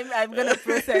two, I'm gonna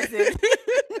process it.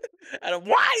 Adam,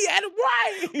 why? Adam,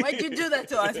 why? Why'd you do that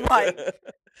to us? Why?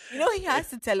 He has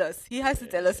to tell us. He has to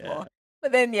tell us more.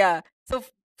 But then, yeah.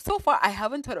 So far, I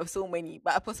haven't thought of so many,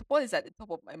 but Apostle Paul is at the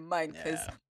top of my mind because,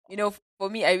 for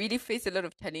me, I really face a lot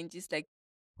of challenges, like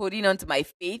holding on to my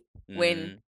faith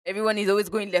when everyone is always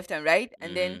going left and right,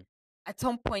 and then at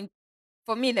some point,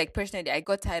 for me, like personally, I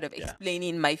got tired of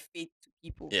explaining my faith to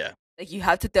people. Yeah. Like you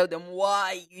have to tell them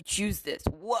why you choose this,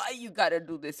 why you gotta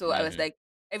do this. So I was like,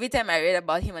 every time I read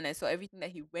about him and I saw everything that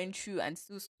he went through and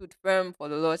still stood firm for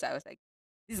the Lord, I was like,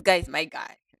 this guy is my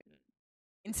guy.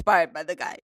 Inspired by the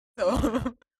guy.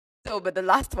 So but the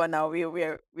last one now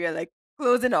we're like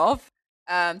closing off.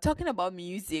 Talking about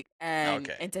music and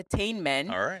entertainment.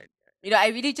 All right. I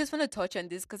really just want to touch on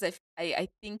this because I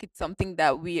think it's something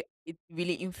that it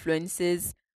really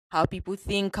influences how people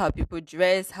think, how people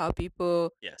dress, how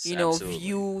people absolutely.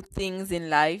 view things in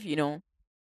life.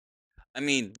 I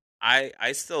mean,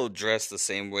 I still dress the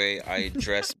same way I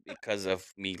dress because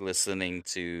of me listening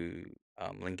to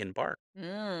Linkin Park.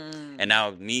 And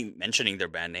now me mentioning their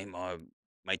band name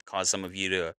might cause some of you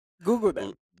to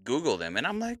Google them, and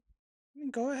I'm like,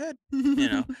 go ahead.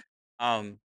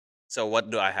 So what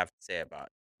do I have to say about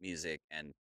music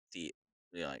and the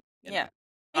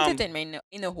entertainment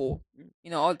in a whole,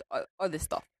 all the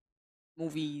stuff,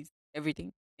 movies,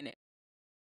 everything in it.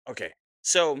 Okay,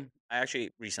 so I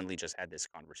actually recently just had this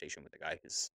conversation with a guy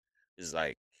who's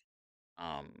like,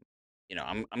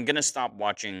 I'm gonna stop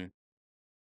watching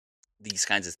these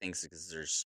kinds of things because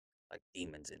there's like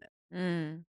demons in it.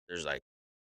 There's like,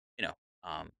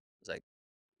 it's like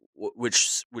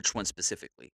which one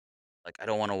specifically? Like, I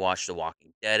don't want to watch The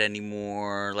Walking Dead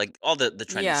anymore. Like all the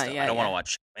trendy stuff. I don't want to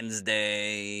watch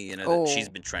Wednesday. She's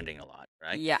been trending a lot,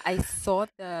 right? Yeah, I saw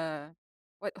the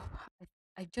what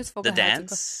I just forgot the how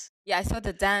dance. Yeah, I saw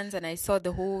the dance and I saw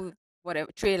the whole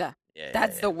whatever trailer.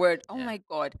 That's the word. Oh my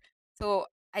god! So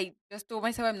I just told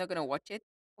myself I'm not gonna watch it.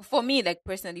 For me, like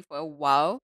personally, for a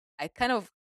while, I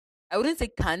wouldn't say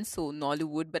cancel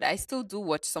Nollywood, but I still do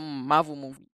watch some Marvel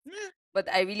movies.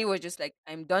 But I really was just like,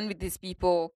 I'm done with these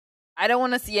people. I don't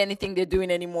want to see anything they're doing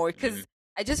anymore because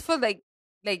I just felt like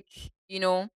they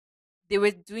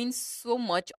were doing so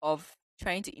much of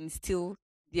trying to instill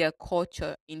their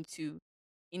culture into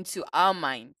our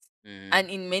minds. And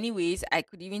in many ways, I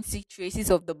could even see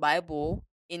traces of the Bible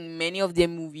in many of their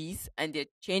movies, and they're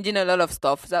changing a lot of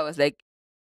stuff. So I was like,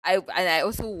 I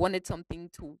also wanted something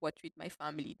to watch with my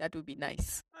family. That would be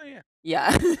nice. Oh yeah,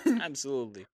 yeah,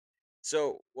 absolutely.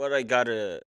 So what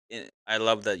I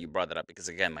love that you brought that up because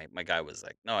again, my guy was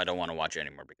like, no, I don't want to watch it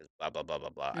anymore because blah blah blah blah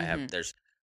blah.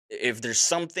 If there's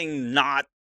something not,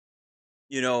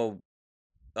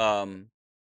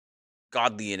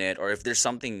 godly in it, or if there's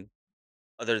something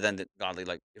other than the godly,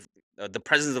 like if the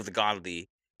presence of the godly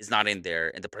is not in there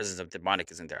and the presence of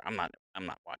demonic is in there, I'm not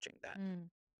watching that.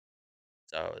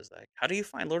 So I was like, how do you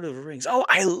find Lord of the Rings? Oh,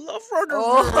 I love Lord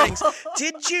of the Rings.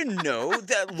 Did you know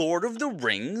that Lord of the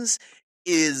Rings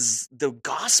is the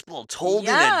gospel told in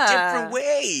a different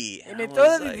way? In a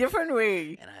totally different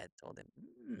way. And I told him,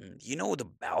 you know the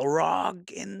Balrog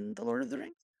in the Lord of the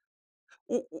Rings?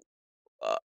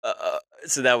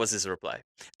 So that was his reply.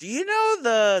 Do you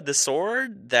know the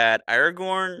sword that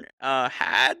Aragorn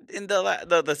had in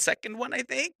the second one? I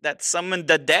think that summoned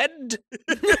the dead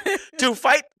to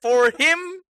fight for him.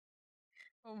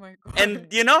 Oh my god! And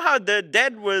you know how the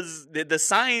dead was the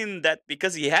sign that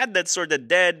because he had that sword, the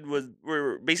dead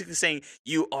were basically saying,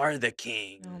 "You are the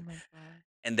king." Oh my god!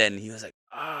 And then he was like,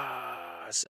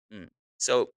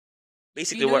 So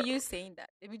basically, you saying that?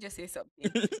 Let me just say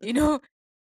something.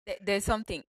 There's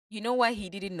something. You know why he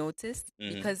didn't notice?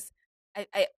 Because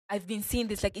I've been seeing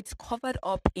this, like it's covered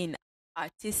up in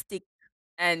artistic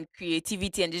and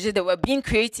creativity, and it's just that we're being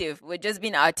creative, we're just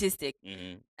being artistic,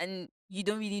 and you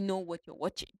don't really know what you're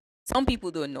watching. Some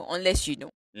people don't know unless you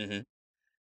know.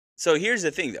 So here's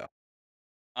the thing, though,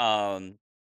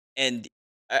 and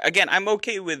again, I'm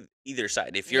okay with either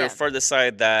side. If you're for the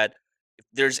side that if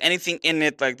there's anything in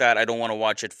it like that, I don't want to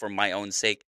watch it for my own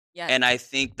sake. Yeah. And I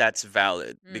think that's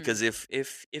valid Mm. because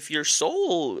if your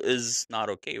soul is not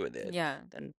okay with it, Yeah.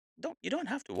 then you don't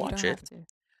have to You watch don't it. have to.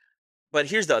 But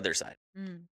here's the other side.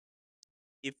 Mm.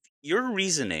 If your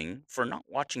reasoning for not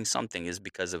watching something is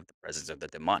because of the presence of the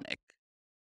demonic,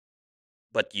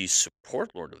 but you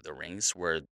support Lord of the Rings,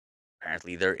 where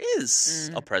apparently there is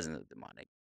a Mm. presence of demonic,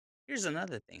 here's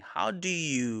another thing. How do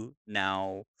you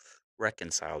now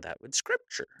reconcile that with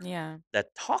scripture Yeah.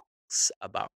 that talks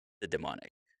about the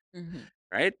demonic, Mm-hmm.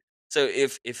 right? So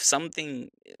if something,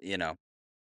 you know,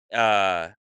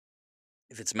 uh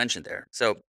if it's mentioned there.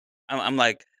 So I'm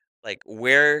like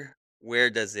where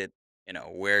does it,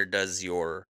 where does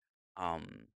your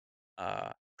um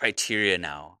criteria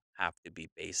now have to be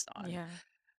based on? Yeah.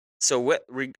 So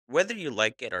whether you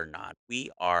like it or not, we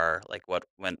are like what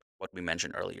we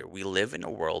mentioned earlier. We live in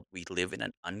a world. We live in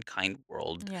an unkind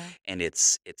world, Yeah. and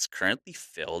it's currently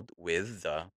filled with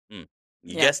the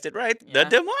you Yeah. guessed it right, the Yeah.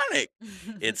 demonic.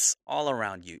 It's all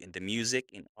around you in the music,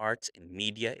 in arts, in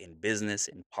media, in business,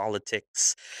 in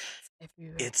politics.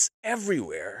 Everywhere. It's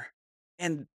everywhere,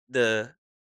 and the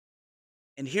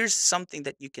and here's something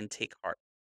that you can take heart.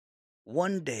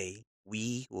 One day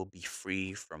we will be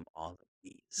free from all of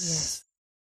these. Yes.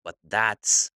 But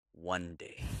that's one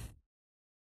day.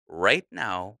 Right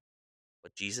now,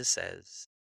 what Jesus says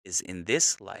is in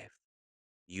this life,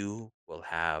 you will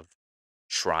have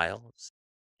trials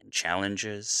and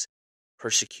challenges,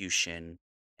 persecution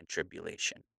and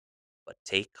tribulation. But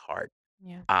take heart,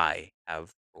 Yeah. I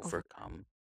have Over. overcome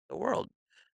the world.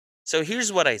 So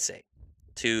here's what I say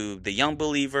to the young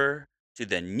believer, to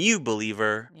the new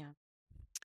believer: Yeah.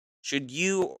 should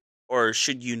you or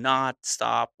should you not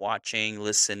stop watching,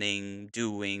 listening,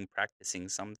 doing, practicing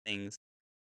some things?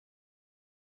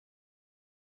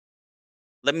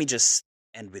 Let me just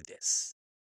end with this.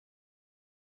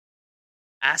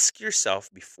 Ask yourself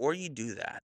before you do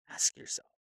that, ask yourself,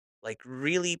 like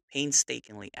really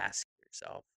painstakingly ask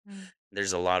yourself. Mm.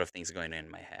 There's a lot of things going on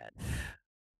in my head,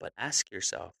 but ask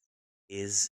yourself,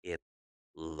 is it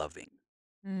loving?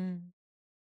 Mm.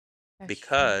 That's true.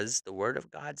 Because the word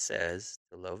of God says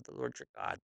to love the Lord your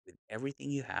God with everything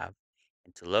you have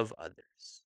and to love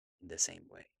others in the same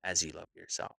way as you love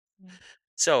yourself. Yeah.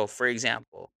 So, for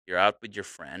example, you're out with your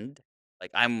friend, like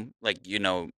I'm like,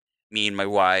 me and my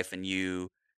wife and you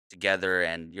together,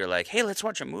 and you're like, hey, let's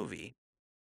watch a movie.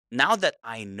 Now that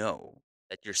I know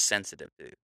that you're sensitive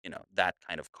to, that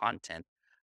kind of content,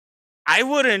 I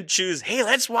wouldn't choose, hey,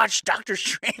 let's watch Doctor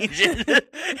Strange in,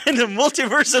 in the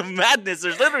multiverse of madness.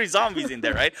 There's literally zombies in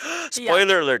there, right? Yeah.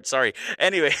 Spoiler alert, sorry.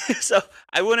 Anyway, so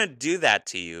I wouldn't do that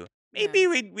to you. Yeah. Maybe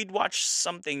we'd watch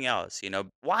something else,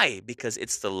 Why? Because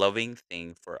it's the loving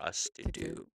thing for us to To do.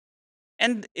 do.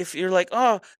 And if you're like,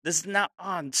 oh, this is not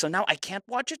on, so now I can't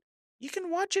watch it, you can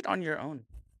watch it on your own.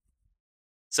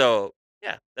 So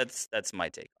yeah, that's my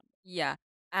take on Yeah.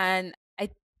 And I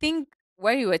think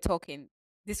while you were talking,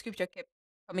 this scripture kept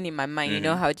coming in my mind. it. You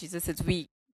know how Jesus says we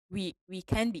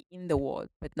can be in the world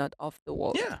but not of the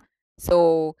world. Yeah,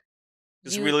 So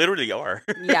because we you literally are.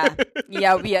 yeah,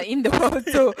 yeah, we are in the world.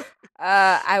 So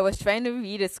I was trying to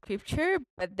read a scripture,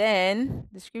 but then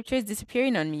the scripture is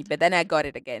disappearing on me. But then I got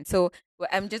it again. So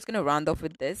I'm just gonna round off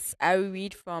with this. I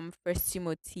read from First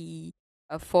Timothy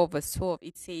 4 verse 12.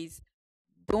 It says,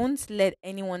 "Don't let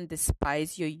anyone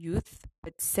despise your youth,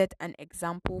 but set an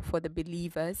example for the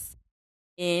believers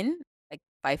in like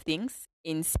 5 things: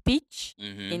 in speech,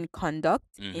 Mm-hmm. in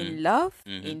conduct, Mm-hmm. in love,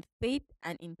 Mm-hmm. in faith,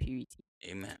 and in purity."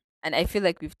 Amen. And I feel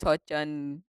like we've touched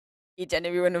on each and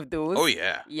every one of those. Oh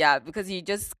yeah. Yeah, because you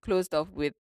just closed off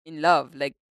with in love.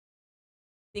 Like,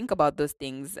 think about those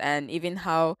things, and even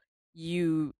how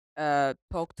you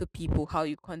talk to people, how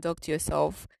you conduct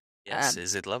yourself. Yes.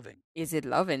 Is it loving? Is it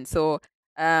loving? So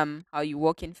how you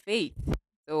walk in faith,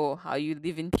 so how you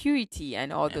live in purity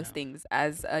and all those Yeah. things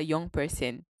as a young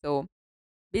person. So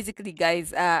basically,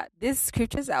 guys, these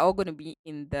scriptures are all going to be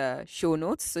in the show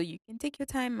notes, so you can take your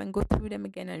time and go through them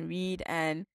again and read,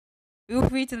 and feel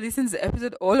free to listen to the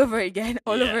episode all over again,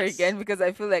 all over Yes. again, because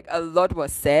I feel like a lot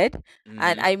was said,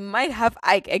 and Mhm. I might have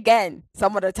Ike again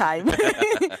some other time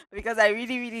because I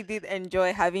really, really did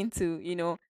enjoy having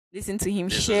to, listen to him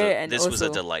share, and This was a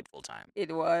also delightful time. it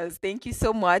was. Thank you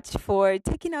so much for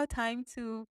taking our time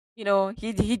to,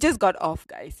 he just got off,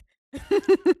 guys.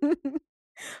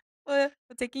 For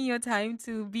taking your time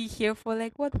to be here for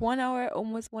like what, 1 hour,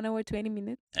 almost 1 hour 20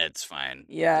 minutes. It's fine.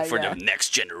 Yeah, For yeah. the next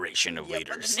generation of Yeah, for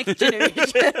the leaders. next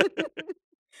generation.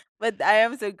 But I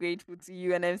am so grateful to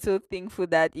you, and I'm so thankful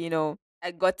that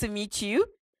I got to meet you,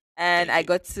 and Thank I you.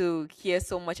 got to hear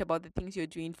so much about the things you're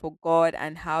doing for God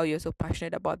and how you're so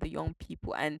passionate about the young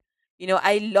people. And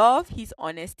I love his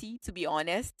honesty, to be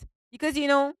honest, because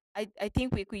I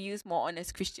think we could use more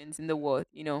honest Christians in the world.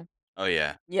 Oh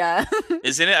yeah. Yeah.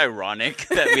 Isn't it ironic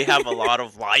that we have a lot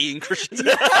of lying Christians?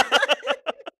 Yeah.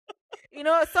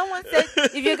 Someone said,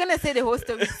 if you're gonna say the whole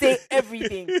story, say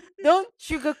everything. Don't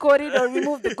sugarcoat it or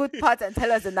remove the good parts and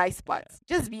tell us the nice parts.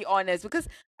 Just be honest, because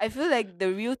I feel like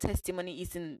the real testimony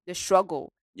is in the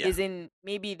struggle, Yeah. is in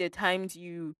maybe the times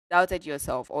you doubted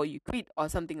yourself or you quit or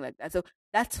something like that. So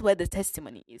that's where the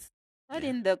testimony is, not Yeah.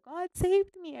 in the God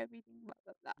saved me, everything, blah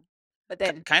blah blah. But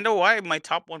then, Kind of why my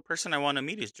top one person I want to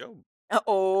meet is Job.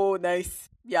 oh, nice.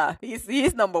 Yeah,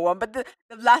 he's number one. But the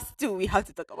last two, we have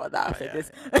to talk about that after yeah,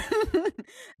 this.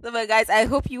 So, but guys, I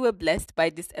hope you were blessed by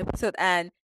this episode.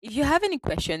 And if you have any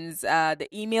questions, the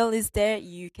email is there.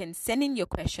 You can send in your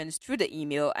questions through the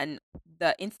email, and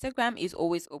the Instagram is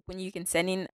always open. You can send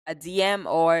in a DM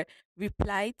or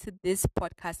reply to this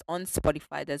podcast on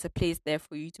Spotify. There's a place there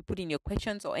for you to put in your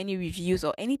questions or any reviews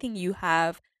or anything you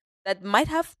have that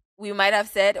we might have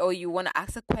said, or you want to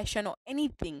ask a question or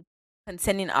anything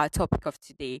concerning our topic of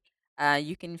today.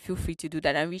 You can feel free to do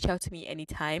that and reach out to me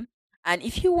anytime. And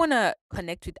if you want to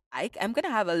connect with Ike, I'm going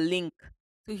to have a link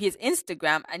to his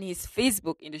Instagram and his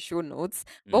Facebook in the show notes.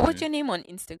 But what's your name on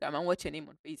Instagram and what's your name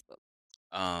on Facebook?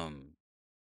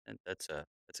 That's a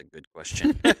good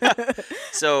question.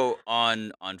 So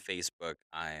on Facebook,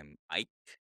 I'm Ike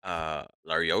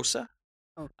Lariosa.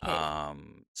 Okay.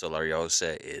 So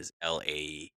Lariosa is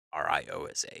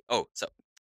Lariosa. Oh, so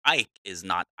Ike is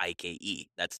not Ike.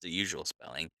 That's the usual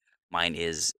spelling. Mine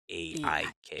is Aik.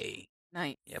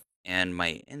 Nice. Yep. And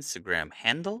my Instagram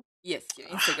handle? Yes, your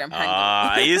Instagram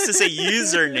handle. I used to say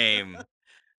username.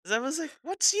 'Cause I was like,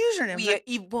 what's username? We are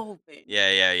evolving.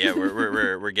 Yeah.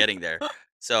 We're getting there.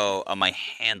 So my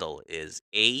handle is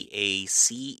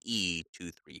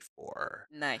AACE234.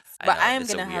 Nice. I But know, I am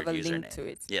it's a gonna have a weird link username. to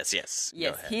it. Yes. Go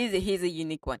Yes, ahead. he's a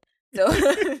unique one. So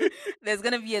there's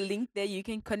gonna be a link there. You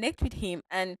can connect with him,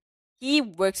 and he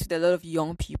works with a lot of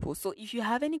young people. So if you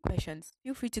have any questions,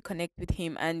 feel free to connect with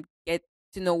him and get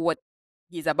to know what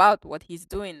he's about, what he's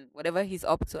doing, whatever he's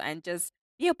up to, and just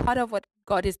be a part of what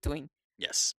God is doing.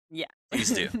 Yes. Yeah.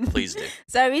 Please do. Please do.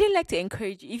 So I really like to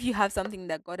encourage you, if you have something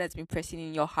that God has been pressing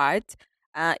in your heart,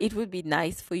 it would be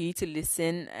nice for you to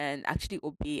listen and actually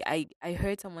obey. I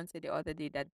heard someone say the other day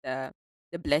that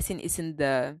the blessing is in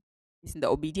the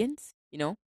obedience.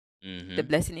 The Mm-hmm.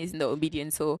 blessing is in the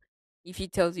obedience. So if he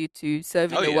tells you to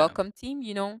serve in Oh, the yeah. welcome team,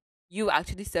 you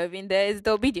actually serving, there is the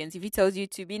obedience. If he tells you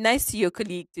to be nice to your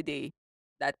colleague today,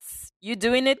 that's you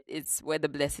doing it. It's where the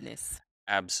blessing is.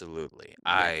 Absolutely.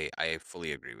 Yeah. I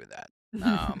fully agree with that.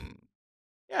 Yeah,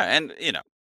 and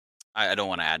I don't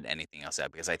want to add anything else to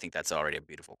that because I think that's already a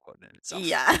beautiful quote in itself.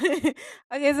 Yeah.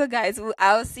 Okay, so guys,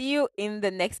 I'll see you in the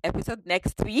next episode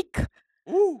next week.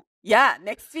 Ooh. Yeah,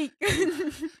 next week.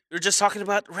 We're just talking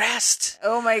about rest.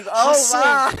 Oh my god. Hustle.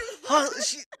 Oh, wow.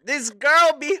 This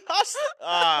girl be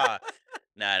hustling.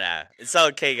 Nah. It's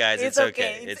okay, guys. It's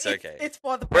okay. It's okay. It's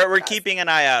for the We're podcast. keeping an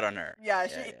eye out on her. Yeah,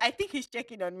 I think he's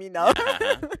checking on me now.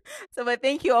 So, but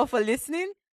thank you all for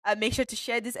listening. Make sure to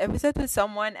share this episode with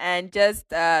someone and just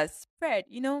spread.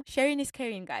 Sharing is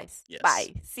caring, guys. Yes.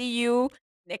 Bye. See you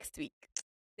next week.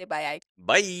 Say bye, Ike.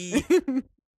 Bye.